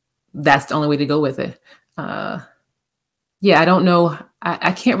 That's the only way to go with it. Yeah, I don't know.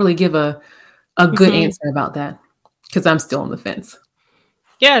 I can't really give a good answer about that, because I'm still on the fence.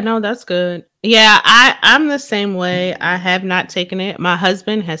 Yeah, no, that's good. Yeah, I'm the same way. I have not taken it. My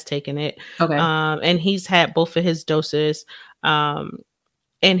husband has taken it. Okay. And he's had both of his doses. And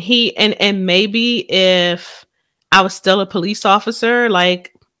maybe if I was still a police officer,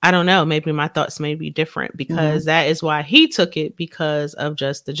 like, I don't know, maybe my thoughts may be different, because that is why he took it, because of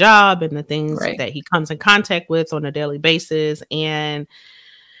just the job and the things that he comes in contact with on a daily basis. And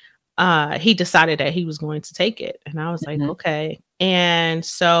he decided that he was going to take it. And I was like, Mhm. okay. And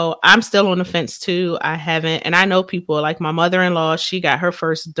so I'm still on the fence too. I haven't, and I know people like my mother-in-law, she got her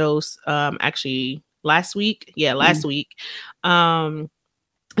first dose actually last week. Yeah, last week. And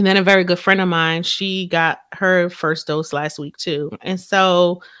then a very good friend of mine, she got her first dose last week too. And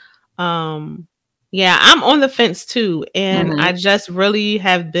so yeah, I'm on the fence too. And I just really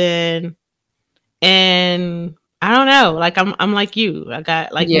have been, and I don't know, like I'm like you. I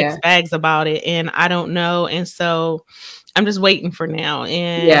got like mixed bags about it, and I don't know. And so I'm just waiting for now.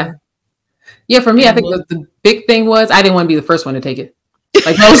 And for me, I think the big thing was I didn't want to be the first one to take it.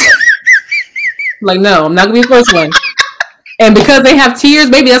 Like most, like no, I'm not gonna be the first one. And because they have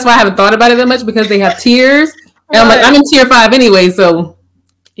tiers, maybe that's why I haven't thought about it that much, because they have tiers. And I'm like, I'm in tier 5 anyway, so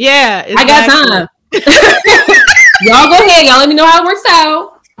yeah, I got time. Y'all go ahead. Y'all let me know how it works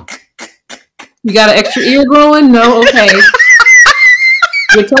out. You got an extra ear growing? No? Okay.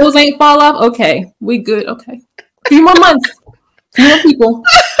 Your toes ain't fall off? Okay. We good. Okay. A few more months. A few more people.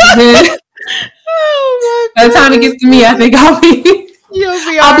 By the time it gets to me, I think I'll be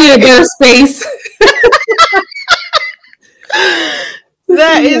in a better space.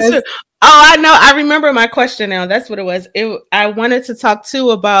 That is true. Oh, I know. I remember my question now. That's what it was. I wanted to talk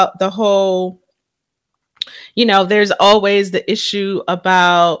too about the whole, there's always the issue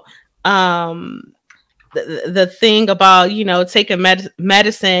about the thing about, taking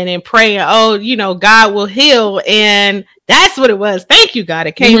medicine and praying, God will heal. And that's what it was. Thank you, God.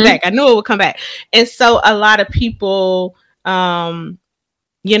 It came back. I knew it would come back. And so a lot of people,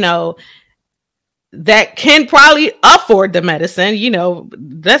 that can probably afford the medicine,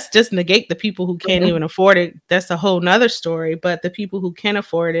 let's just negate the people who can't even afford it. That's a whole nother story. But the people who can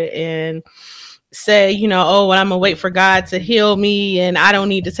afford it and say, I'm gonna wait for God to heal me and I don't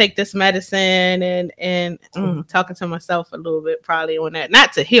need to take this medicine, and talking to myself a little bit probably on that,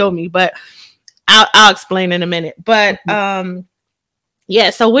 not to heal me, but I'll explain in a minute. But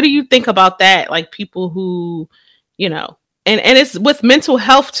so what do you think about that? Like people who, and it's with mental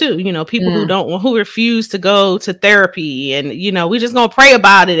health too, people who refuse to go to therapy, and we just gonna pray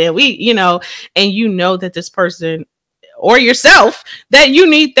about it, and we, and that this person or yourself that you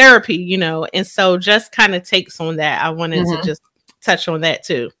need therapy, and so just kind of takes on that. I wanted to just touch on that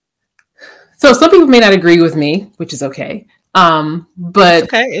too. So some people may not agree with me, which is okay. But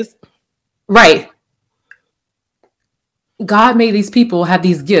it's right. God made these people have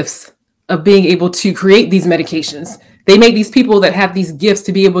these gifts of being able to create these medications. They make these people that have these gifts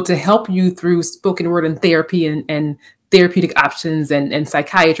to be able to help you through spoken word and therapy and therapeutic options and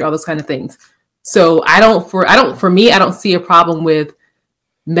psychiatry, all those kind of things. So for me, I don't see a problem with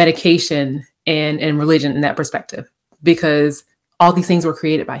medication and religion in that perspective, because all these things were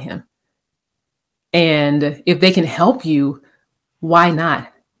created by him. And if they can help you, why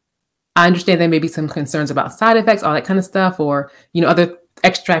not? I understand there may be some concerns about side effects, all that kind of stuff, or, other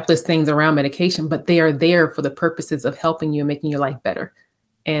extractless things around medication, but they are there for the purposes of helping you and making your life better.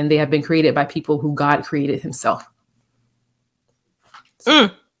 And they have been created by people who God created himself. So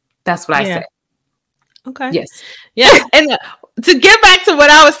that's what I say. Okay. Yes. Yeah. And to get back to what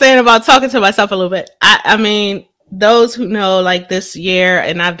I was saying about talking to myself a little bit, I mean, those who know, like this year,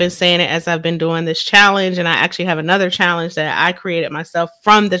 and I've been saying it as I've been doing this challenge, and I actually have another challenge that I created myself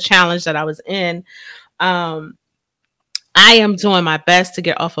from the challenge that I was in. I am doing my best to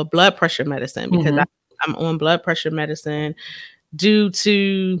get off of blood pressure medicine, because I'm on blood pressure medicine due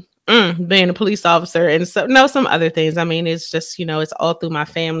to being a police officer and some other things. I mean, it's just, it's all through my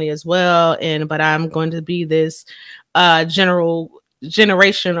family as well. But I'm going to be this generational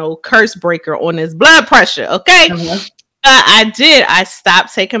curse breaker on this blood pressure. Okay. I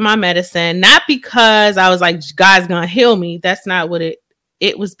stopped taking my medicine, not because I was like, God's going to heal me. That's not what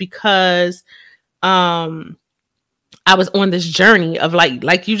it was, because, I was on this journey of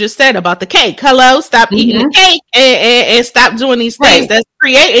like you just said about the cake. Hello, stop eating the cake and stop doing these things that's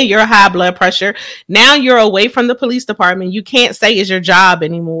creating your high blood pressure. Now you're away from the police department. You can't say it's your job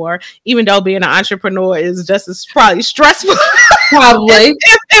anymore, even though being an entrepreneur is just as probably stressful, probably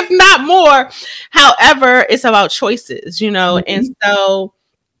if not more. However, it's about choices, and so.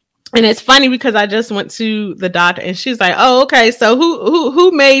 And it's funny because I just went to the doctor and she's like, oh, okay. So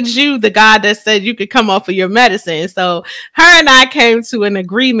who made you the God that said you could come off of your medicine? So her and I came to an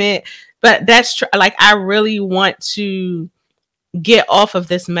agreement, but that's like, I really want to get off of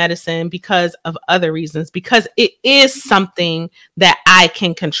this medicine because of other reasons, because it is something that I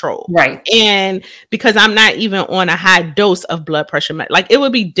can control. Right. And because I'm not even on a high dose of blood pressure. Like it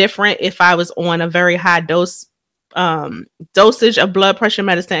would be different if I was on a very high dose dosage of blood pressure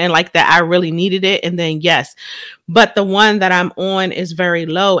medicine and like that I really needed it, and then yes, but the one that I'm on is very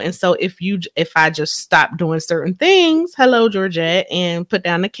low. And so if I just stop doing certain things, hello Georgette, and put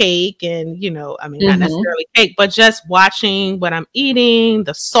down the cake, and I mean, not necessarily cake, but just watching what I'm eating,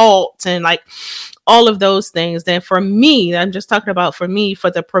 the salt and like all of those things, then for me, I'm just talking about for me,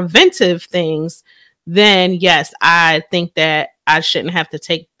 for the preventive things, then yes, I think that I shouldn't have to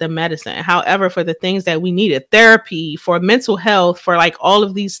take the medicine. However, for the things that we needed, therapy, for mental health, for like all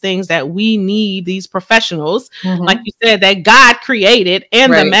of these things that we need, these professionals, like you said, that God created,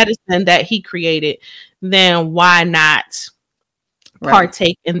 and the medicine that he created, then why not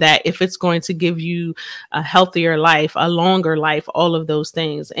partake in that if it's going to give you a healthier life, a longer life, all of those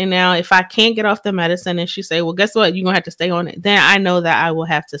things. And now if I can't get off the medicine and she say, well, guess what? You're gonna have to stay on it. Then I know that I will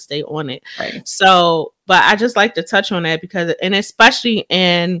have to stay on it. Right. So, but I just like to touch on that because, and especially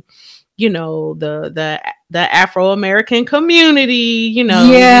in, the Afro-American community,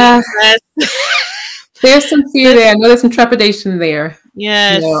 yeah, there's some fear there. I know there's some trepidation there.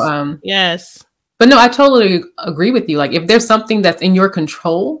 Yes. Yes. But no, I totally agree with you. Like if there's something that's in your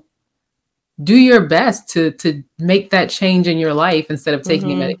control, do your best to make that change in your life instead of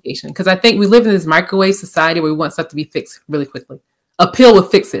taking a medication. Because I think we live in this microwave society where we want stuff to be fixed really quickly. A pill will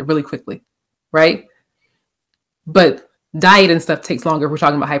fix it really quickly, right? But diet and stuff takes longer. If we're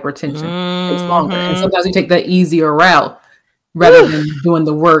talking about hypertension, it takes longer. And sometimes you take that easier route rather than doing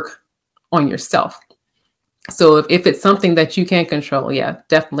the work on yourself. So if it's something that you can't control, yeah,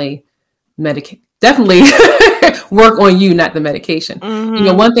 definitely definitely work on you, not the medication.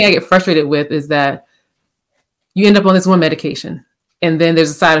 One thing I get frustrated with is that you end up on this one medication and then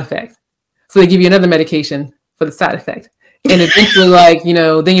there's a side effect. So they give you another medication for the side effect. And eventually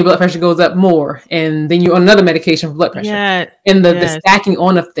then your blood pressure goes up more. And then you're on another medication for blood pressure. Yeah. And the stacking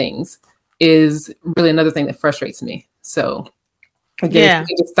on of things is really another thing that frustrates me. So again, if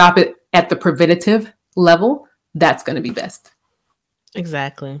you can just stop it at the preventative level, that's going to be best.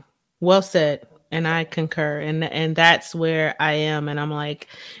 Exactly. Well said. And I concur. And that's where I am. And I'm like,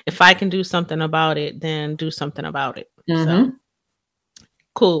 if I can do something about it, then do something about it. So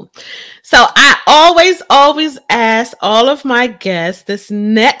cool. So I always ask all of my guests this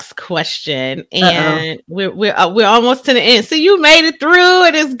next question. And we're almost to the end. So you made it through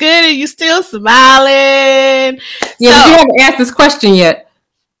and it's good and you still smiling. Yeah, you haven't asked this question yet.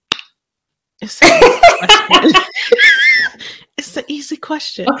 It's an easy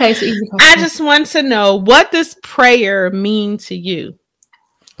question. Okay, it's an easy question. I just want to know, what does prayer mean to you?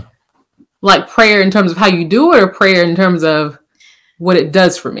 Like prayer in terms of how you do it, or prayer in terms of what it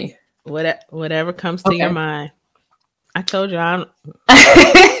does for me? Whatever comes to your mind. I told you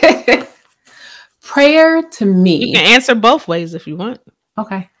prayer to me. You can answer both ways if you want.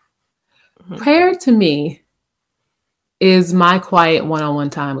 Okay. Prayer to me is my quiet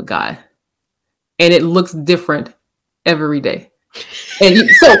one-on-one time with God. And it looks different every day. And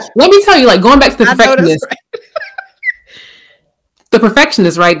so let me tell you, like going back to the perfectionist, the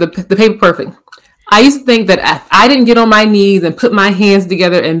perfectionist, right? The paper perfect. I used to think that if I didn't get on my knees and put my hands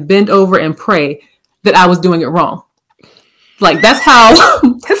together and bend over and pray, that I was doing it wrong. Like that's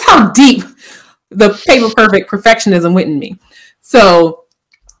how deep the paper perfect perfectionism went in me. So,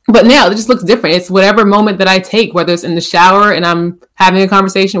 but now it just looks different. It's whatever moment that I take, whether it's in the shower and I'm having a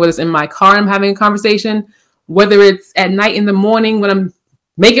conversation, whether it's in my car and I'm having a conversation, whether it's at night in the morning when I'm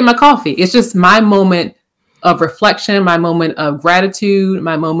making my coffee. It's just my moment of reflection, my moment of gratitude,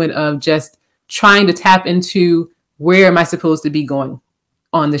 my moment of just trying to tap into where am I supposed to be going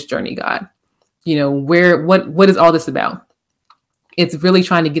on this journey, God? What is all this about? It's really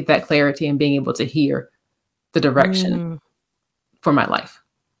trying to get that clarity and being able to hear the direction for my life.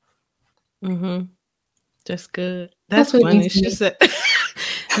 That's good. That's funny. She said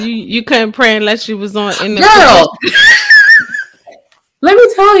you couldn't pray unless you was on in the girl. Let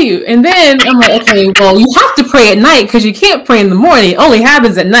me tell you. And then I'm like, okay, well, you have to pray at night because you can't pray in the morning. It only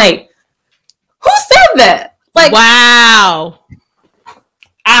happens at night. Who said that? Like, wow.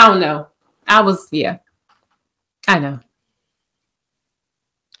 I don't know. I know.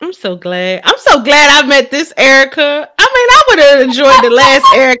 I'm so glad I met this Erica. I mean, I would have enjoyed the last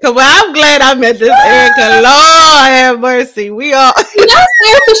Erica, but I'm glad I met this Erica. Lord have mercy. We all Erica, she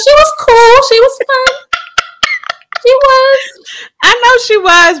was cool. She was fun. She was. I know she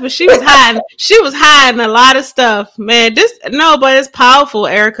was, but she was hiding. She was hiding a lot of stuff, man. But it's powerful,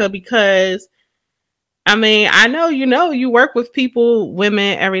 Erica, because I mean, I know you work with people,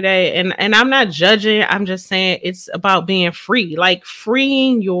 women every day, and I'm not judging. I'm just saying it's about being free, like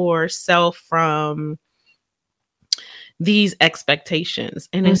freeing yourself from these expectations.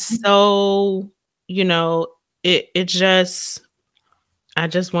 And it's so, it just, I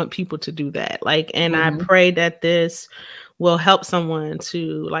just want people to do that. Like, and I Mhm. pray that this will help someone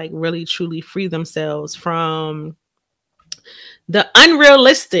to like really truly free themselves from the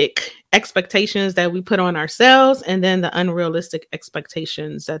unrealistic expectations that we put on ourselves, and then the unrealistic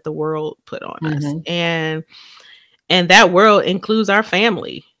expectations that the world put on us. Mhm. And that world includes our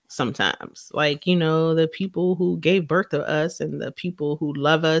family sometimes. Like, you know, the people who gave birth to us, and the people who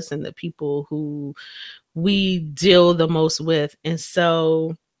love us, and the people who we deal the most with. And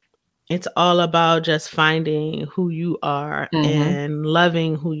so it's all about just finding who you are Mhm. and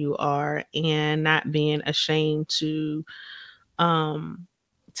loving who you are, and not being ashamed to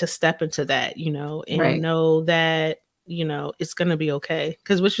step into that, you know, and Right. know that, you know, it's going to be okay.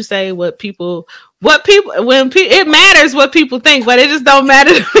 Because what you say, when it matters what people think, but it just don't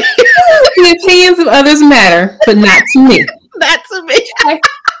matter to me. The opinions of others matter, but not to me. Not to me.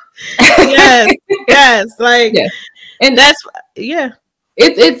 Yes. Like, Yeah. And that's, yeah.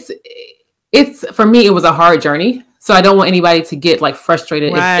 It's for me, it was a hard journey. So I don't want anybody to get like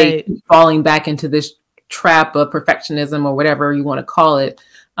frustrated if they keep falling back into this trap of perfectionism or whatever you want to call it.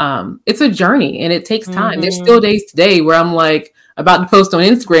 It's a journey and it takes time. Mm-hmm. There's still days today where I'm like about to post on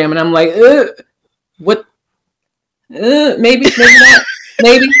Instagram and I'm like, what? Maybe not,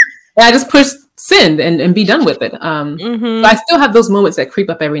 maybe. And I just push send and be done with it. Mm-hmm. So I still have those moments that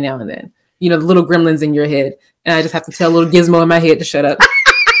creep up every now and then. You know, the little gremlins in your head, and I just have to tell a little gizmo in my head to shut up,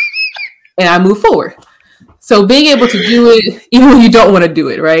 and I move forward. So being able to do it, even when you don't want to do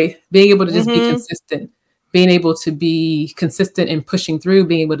it, right? Being able to just be consistent, being able to be consistent in pushing through,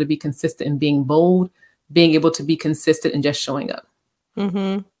 being able to be consistent in being bold, being able to be consistent in just showing up.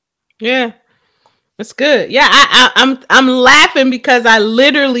 Mm-hmm. Yeah, that's good. Yeah, I'm laughing because I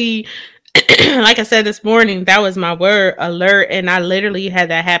literally, like I said this morning, that was my word, alert, and I literally had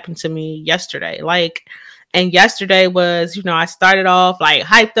that happen to me yesterday. Like, and yesterday was, you know, I started off like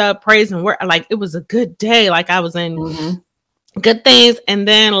hyped up, praising work, like it was a good day, like I was in good things. And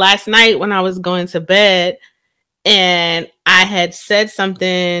then last night when I was going to bed, and I had said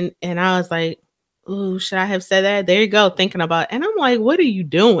something, and I was like, ooh, should I have said that? There you go, thinking about it. And I'm like, what are you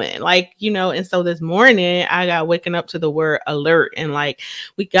doing? Like, you know, and so this morning I got waking up to the word alert, and like,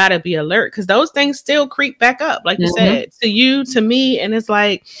 we got to be alert because those things still creep back up, like you said, to you, to me. And it's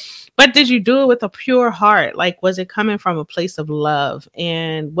like, but did you do it with a pure heart? Like, was it coming from a place of love?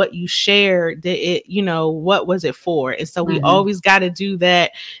 And what you shared, did it, you know, what was it for? And so we always got to do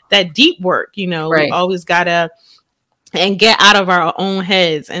that deep work, you know, we always got to, and get out of our own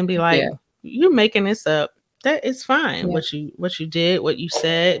heads and be like, you're making this up. That is fine. What you did, what you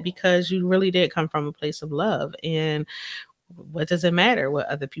said, because you really did come from a place of love. And what does it matter what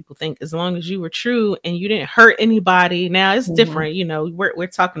other people think, as long as you were true and you didn't hurt anybody? Now it's different, you know, we're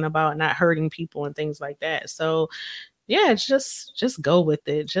talking about not hurting people and things like that. So yeah, just go with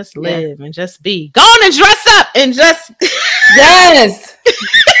it, just live and just be. Go on and dress up and just yes.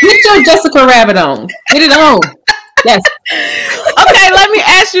 Get your Jessica Rabbit on. Get it on. Yes. Okay, let me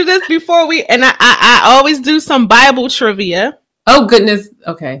ask you this before we, and I always do some Bible trivia. Oh goodness.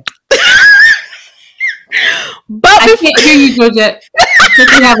 Okay. But I can't hear you, Georgette. I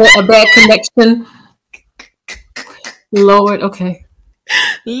think we have a bad connection. Lord, okay.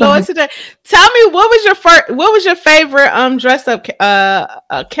 Lord, today, tell me, what was your favorite dress up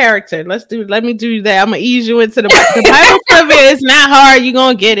character? Let me do that. I'm gonna ease you into the Bible trivia. It's not hard. You're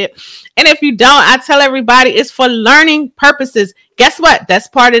gonna get it. And if you don't, I tell everybody it's for learning purposes. Guess what? That's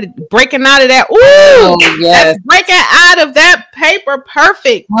part of breaking out of that. Ooh, that's breaking out of that paper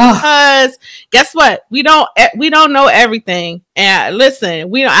perfect. Because guess what? We don't know everything. And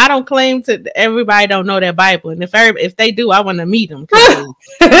listen, I don't claim to everybody don't know their Bible. And if they do, I want to meet them.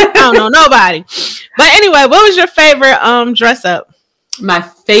 I don't know nobody. But anyway, what was your favorite dress up? My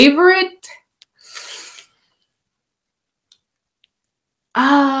favorite.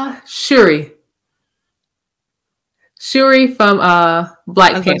 Shuri. Shuri from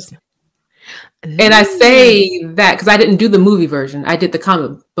Black Panther. And I say that because I didn't do the movie version. I did the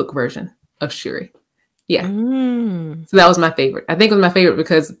comic book version of Shuri. Yeah. So that was my favorite. I think it was my favorite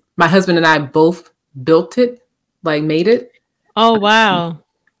because my husband and I both built it, like made it. Oh, wow.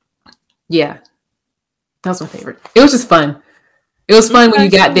 Yeah. That was my favorite. It was just fun. It was fun when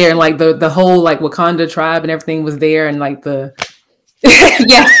you got there and like the whole like Wakanda tribe and everything was there and like the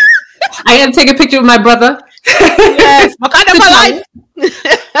yes. I had to take a picture with my brother. Yes, Wakanda for life.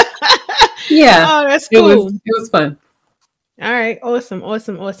 Yeah. Oh, that's cool. It was fun. All right. Awesome.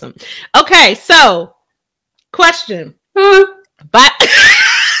 Okay, so question. But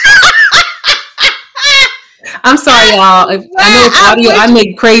I'm sorry, y'all. I know it's audio. I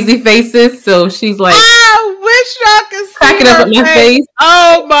make crazy faces, so she's like, I wish y'all could see cracking up her at my face.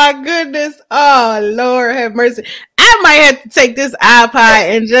 Oh my goodness. Oh Lord have mercy. I might have to take this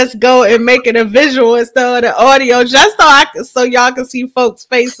iPod and just go and make it a visual instead of the audio, just so y'all can see folks'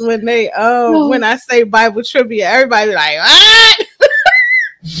 face when they when I say Bible trivia. Everybody be like, what?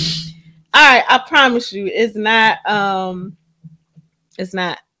 All right, I promise you, it's not.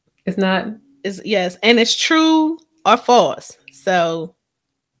 Yes, and it's true or false. So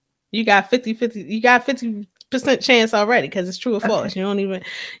you got 50-50. You got 50% chance already because it's true or false. You don't even,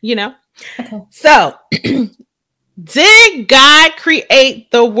 Okay. So, did God create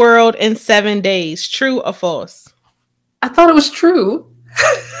the world in 7 days? True or false? I thought it was true.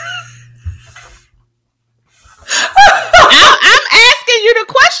 I'm asking you the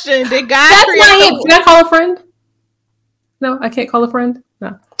question. Did God create the world? Can I call a friend? No, I can't call a friend.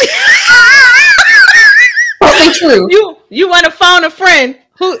 No. Say true. You want to phone a friend?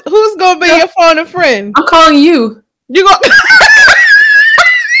 Who's gonna be your phone a friend? I'm calling you. You go.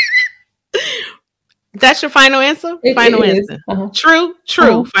 That's your final answer. Final answer. Uh-huh. True.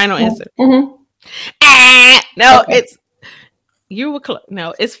 Uh-huh. Final answer. No, okay. It's you were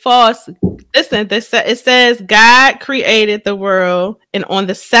no. It's false. Listen, it says God created the world, and on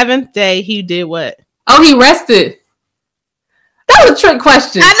the seventh day, He did what? Oh, He rested. That was a trick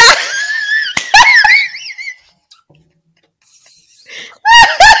question. I know.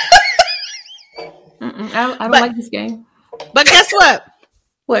 I don't like this game. But guess what?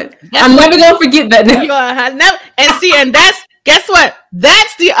 What? I'm never gonna forget that now. And that's guess what?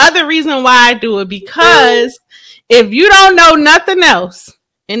 That's the other reason why I do it, because if you don't know nothing else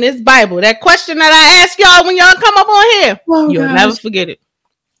in this Bible, that question that I ask y'all when y'all come up on here, you'll never forget it.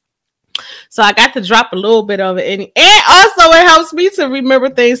 So I got to drop a little bit of it, and also it helps me to remember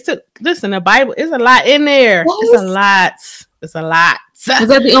things too. Listen, the Bible is a lot in there. It's a lot. It's a lot. Was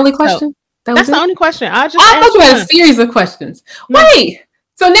that the only question? That's the only question. I thought you had a series of questions. No. Wait,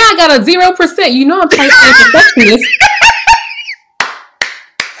 so now I got a 0%. You know I'm trying to be a perfectionist.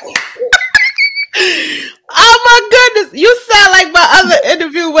 Oh my goodness! You sound like my other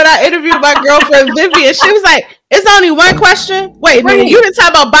interview when I interviewed my girlfriend Vivian. She was like, "It's only one question." Wait, right. You didn't talk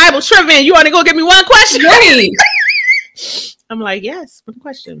about Bible trivia. And you want to go give me one question? Right. I'm like, yes, one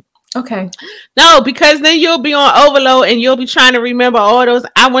question. Okay. No, because then you'll be on overload and you'll be trying to remember all those.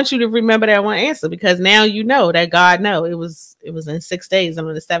 I want you to remember that one answer, because now you know that God knows it was in 6 days, and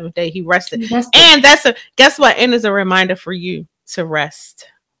on the seventh day He rested. And guess what? And it's a reminder for you to rest.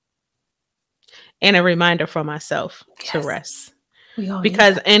 And a reminder for myself to rest.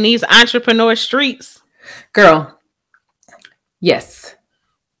 Because in these entrepreneur streets, girl. Yes.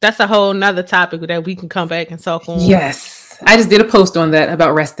 That's a whole nother topic that we can come back and talk on. Yes. I just did a post on that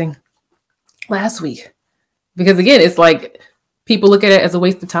about resting last week, because again, it's like people look at it as a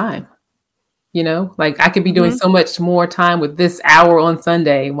waste of time. Like I could be doing so much more time with this hour on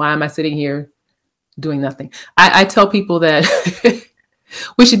Sunday. Why am I sitting here doing nothing? I tell people that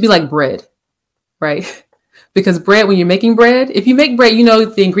we should be like bread, right? Because bread, when you're making bread, if you make bread,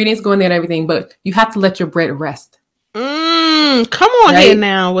 the ingredients go in there and everything, but you have to let your bread rest. Come on here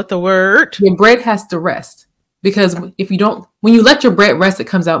now with the word. Your bread has to rest. Because if you don't, when you let your bread rest, it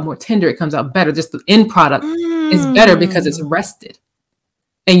comes out more tender. It comes out better. Just the end product is better because it's rested.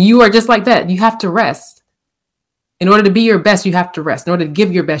 And you are just like that. You have to rest. In order to be your best, you have to rest. In order to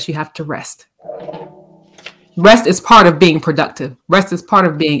give your best, you have to rest. Rest is part of being productive. Rest is part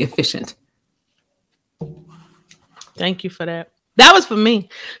of being efficient. Thank you for that. That was for me.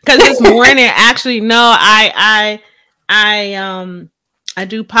 Because this morning, actually, no, I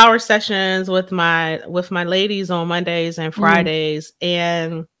do power sessions with my ladies on Mondays and Fridays.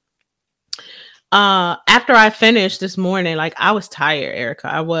 And after I finished this morning, like I was tired, Erica.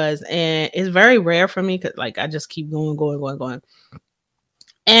 I was, and it's very rare for me because like I just keep going.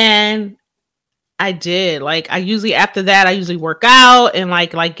 And I did, like I usually after that I usually work out and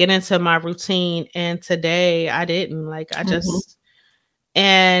like get into my routine. And today I didn't. Like I just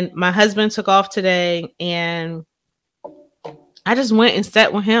and my husband took off today, and I just went and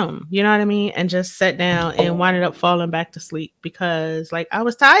sat with him, you know what I mean? And just sat down and winded up falling back to sleep because like I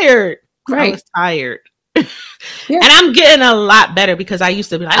was tired. Right. I was tired. Yeah. And I'm getting a lot better because I used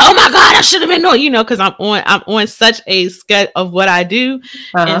to be like, oh my God, I should have been doing, because I'm on such a schedule of what I do.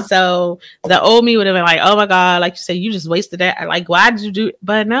 And so the old me would have been like, oh my God, like you said, you just wasted that. Like, why did you do it?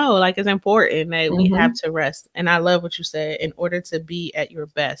 But no, like it's important that we have to rest. And I love what you said. In order to be at your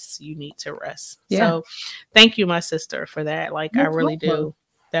best, you need to rest. Yeah. So thank you, my sister, for that. Like I really do.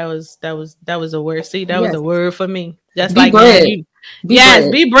 That was a word. See, that was a word for me. Just be like bread. Be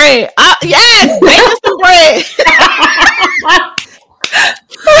bread. Be bread. Yes, make us some bread.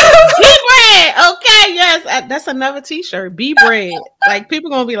 Be bread. Okay, yes, that's another T-shirt. Be bread. Like people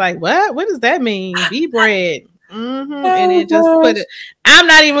gonna be like, what? What does that mean? Be bread. Mm-hmm. And then just put it. I'm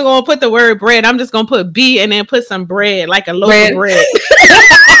not even gonna put the word bread. I'm just gonna put B and then put some bread, like a loaf of bread.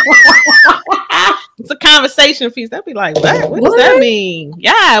 It's a conversation piece. They'll be like, what does that mean?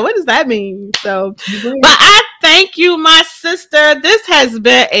 Yeah, what does that mean? So, but I thank you, my sister. This has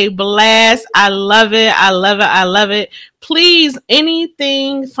been a blast. I love it. I love it. I love it. Please,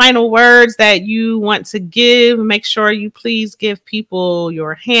 anything, final words that you want to give, make sure you please give people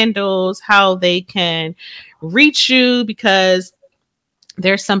your handles, how they can reach you, because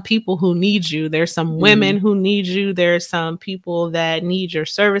there's some people who need you. There's some women who need you. There's some people that need your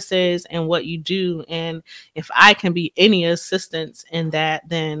services and what you do. And if I can be any assistance in that,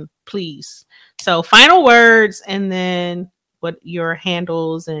 then please. So final words and then what your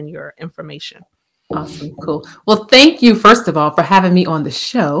handles and your information. Awesome. Cool. Well, thank you, first of all, for having me on the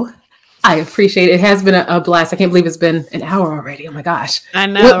show. I appreciate it. It has been a blast. I can't believe it's been an hour already. Oh my gosh. I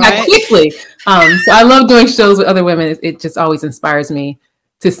know, right? Quickly. So I love doing shows with other women. It just always inspires me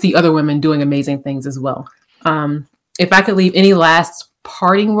to see other women doing amazing things as well. If I could leave any last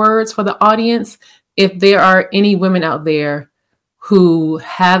parting words for the audience, if there are any women out there who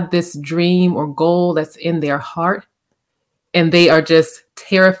have this dream or goal that's in their heart and they are just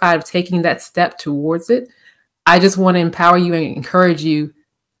terrified of taking that step towards it, I just want to empower you and encourage you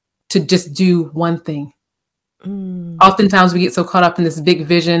to just do one thing. Oftentimes we get so caught up in this big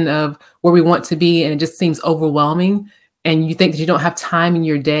vision of where we want to be, and it just seems overwhelming. And you think that you don't have time in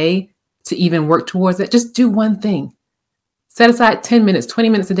your day to even work towards it. Just do one thing. Set aside 10 minutes, 20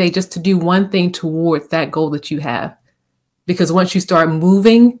 minutes a day just to do one thing towards that goal that you have. Because once you start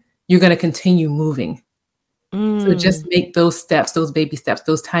moving, you're going to continue moving. So just make those steps, those baby steps,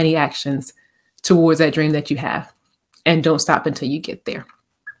 those tiny actions towards that dream that you have. And don't stop until you get there.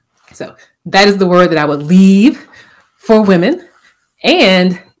 So that is the word that I would leave for women.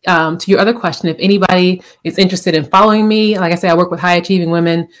 And to your other question, if anybody is interested in following me, like I say, I work with high achieving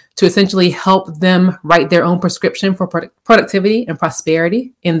women to essentially help them write their own prescription for productivity and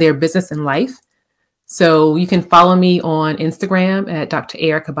prosperity in their business and life. So you can follow me on Instagram at Dr.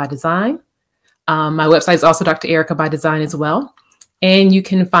 Erica by Design. My website is also Dr. Erica by Design as well. And you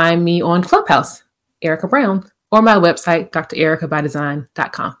can find me on Clubhouse, Erica Brown, or my website,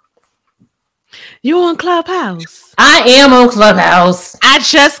 drericabydesign.com. You on Clubhouse? I am on Clubhouse. I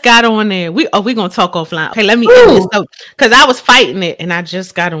just got on there. We gonna talk offline. Okay, let me end this up because I was fighting it and I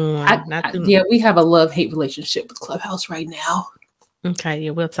just got on. Yeah, we have a love-hate relationship with Clubhouse right now. Okay,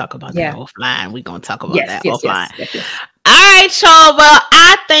 yeah, we'll talk about that offline. We're gonna talk about that offline. Yes. All right, y'all. Well,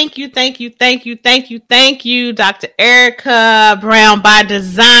 I thank you, Dr. Erica Brown by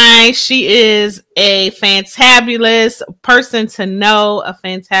Design. She is a fantabulous person to know, a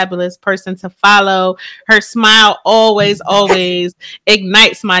fantabulous person to follow. Her smile always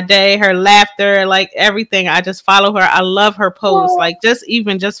ignites my day. Her laughter, like everything. I just follow her. I love her posts. Like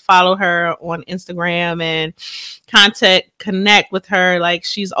just follow her on Instagram and connect with her. Like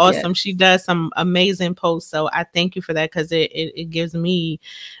she's awesome. Yes. She does some amazing posts. So I thank you for that because it gives me,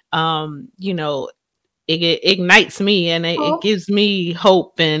 it ignites me and it gives me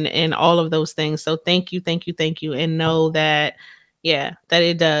hope and all of those things. So thank you. And know that, that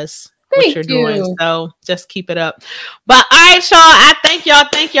it does what you're doing. So just keep it up. But all right, y'all, I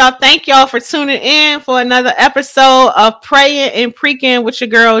thank y'all for tuning in for another episode of Praying and Preaking with your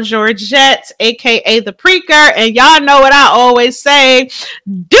girl, Georgette, aka The Preaker. And y'all know what I always say,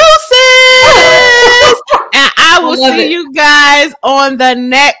 deuces! And I will see you guys on the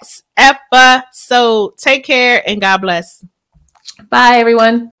next episode. Take care and God bless. Bye,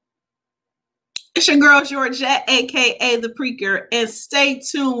 everyone. It's your girl, Georgette, aka The Preaker, and stay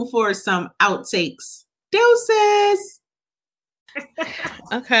tuned for some outtakes. Deuces.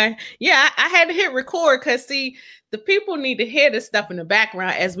 Okay. Yeah, I had to hit record because, see, the people need to hear this stuff in the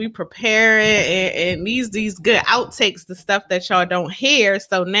background as we prepare it and these good outtakes, the stuff that y'all don't hear.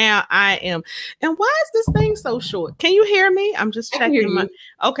 So now I am. And why is this thing so short? Can you hear me? I'm just checking.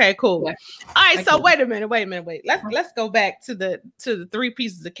 Okay, cool. Yeah. All right. So wait a minute. Let's go back to the 3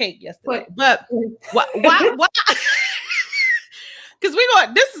 pieces of cake yesterday. But why? Because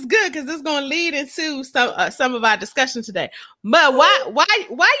this is good because this is going to lead into some of our discussion today. But why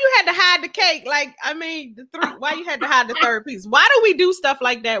you had to hide the cake? Like, I mean, why you had to hide the third piece? Why do we do stuff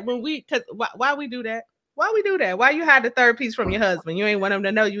like that why we do that? Why we do that? Why you hide the third piece from your husband? You ain't want him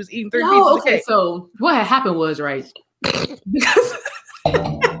to know you was eating 3 pieces of cake. So what had happened was, right? Because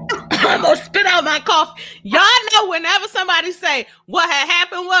almost spit out my coffee. Y'all know whenever somebody say what had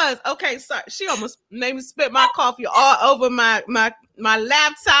happened was, okay, sorry, she almost made me spit my coffee all over my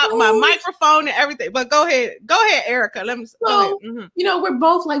laptop, my microphone, and everything. But go ahead, Erica. Let me. So, we're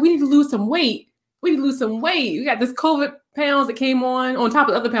both like, we need to lose some weight. We got this COVID pounds that came on top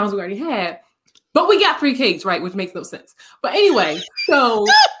of the other pounds we already had. But we got 3 cakes, right? Which makes no sense. But anyway, so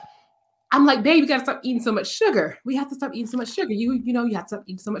I'm like, babe, you got to stop eating so much sugar. We have to stop eating so much sugar. You have to stop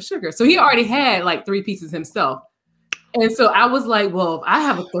eating so much sugar. So he already had like 3 pieces himself. And so I was like, well, if I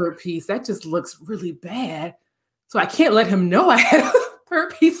have a 3rd piece, that just looks really bad. So I can't let him know I had a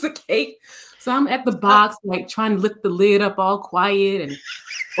 3rd piece of cake. So I'm at the box, like trying to lift the lid up all quiet and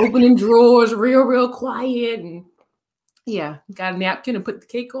opening drawers real quiet. And yeah, got a napkin and put the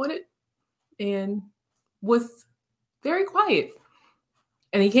cake on it and was very quiet.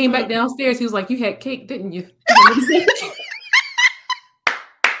 And he came back downstairs. He was like, you had cake, didn't you?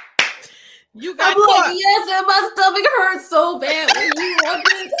 You got caught. Like, yes, and my stomach hurt so bad when you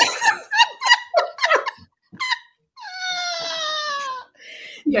walked in.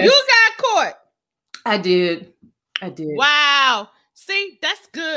 Yes. You got caught. I did. Wow. See, that's good.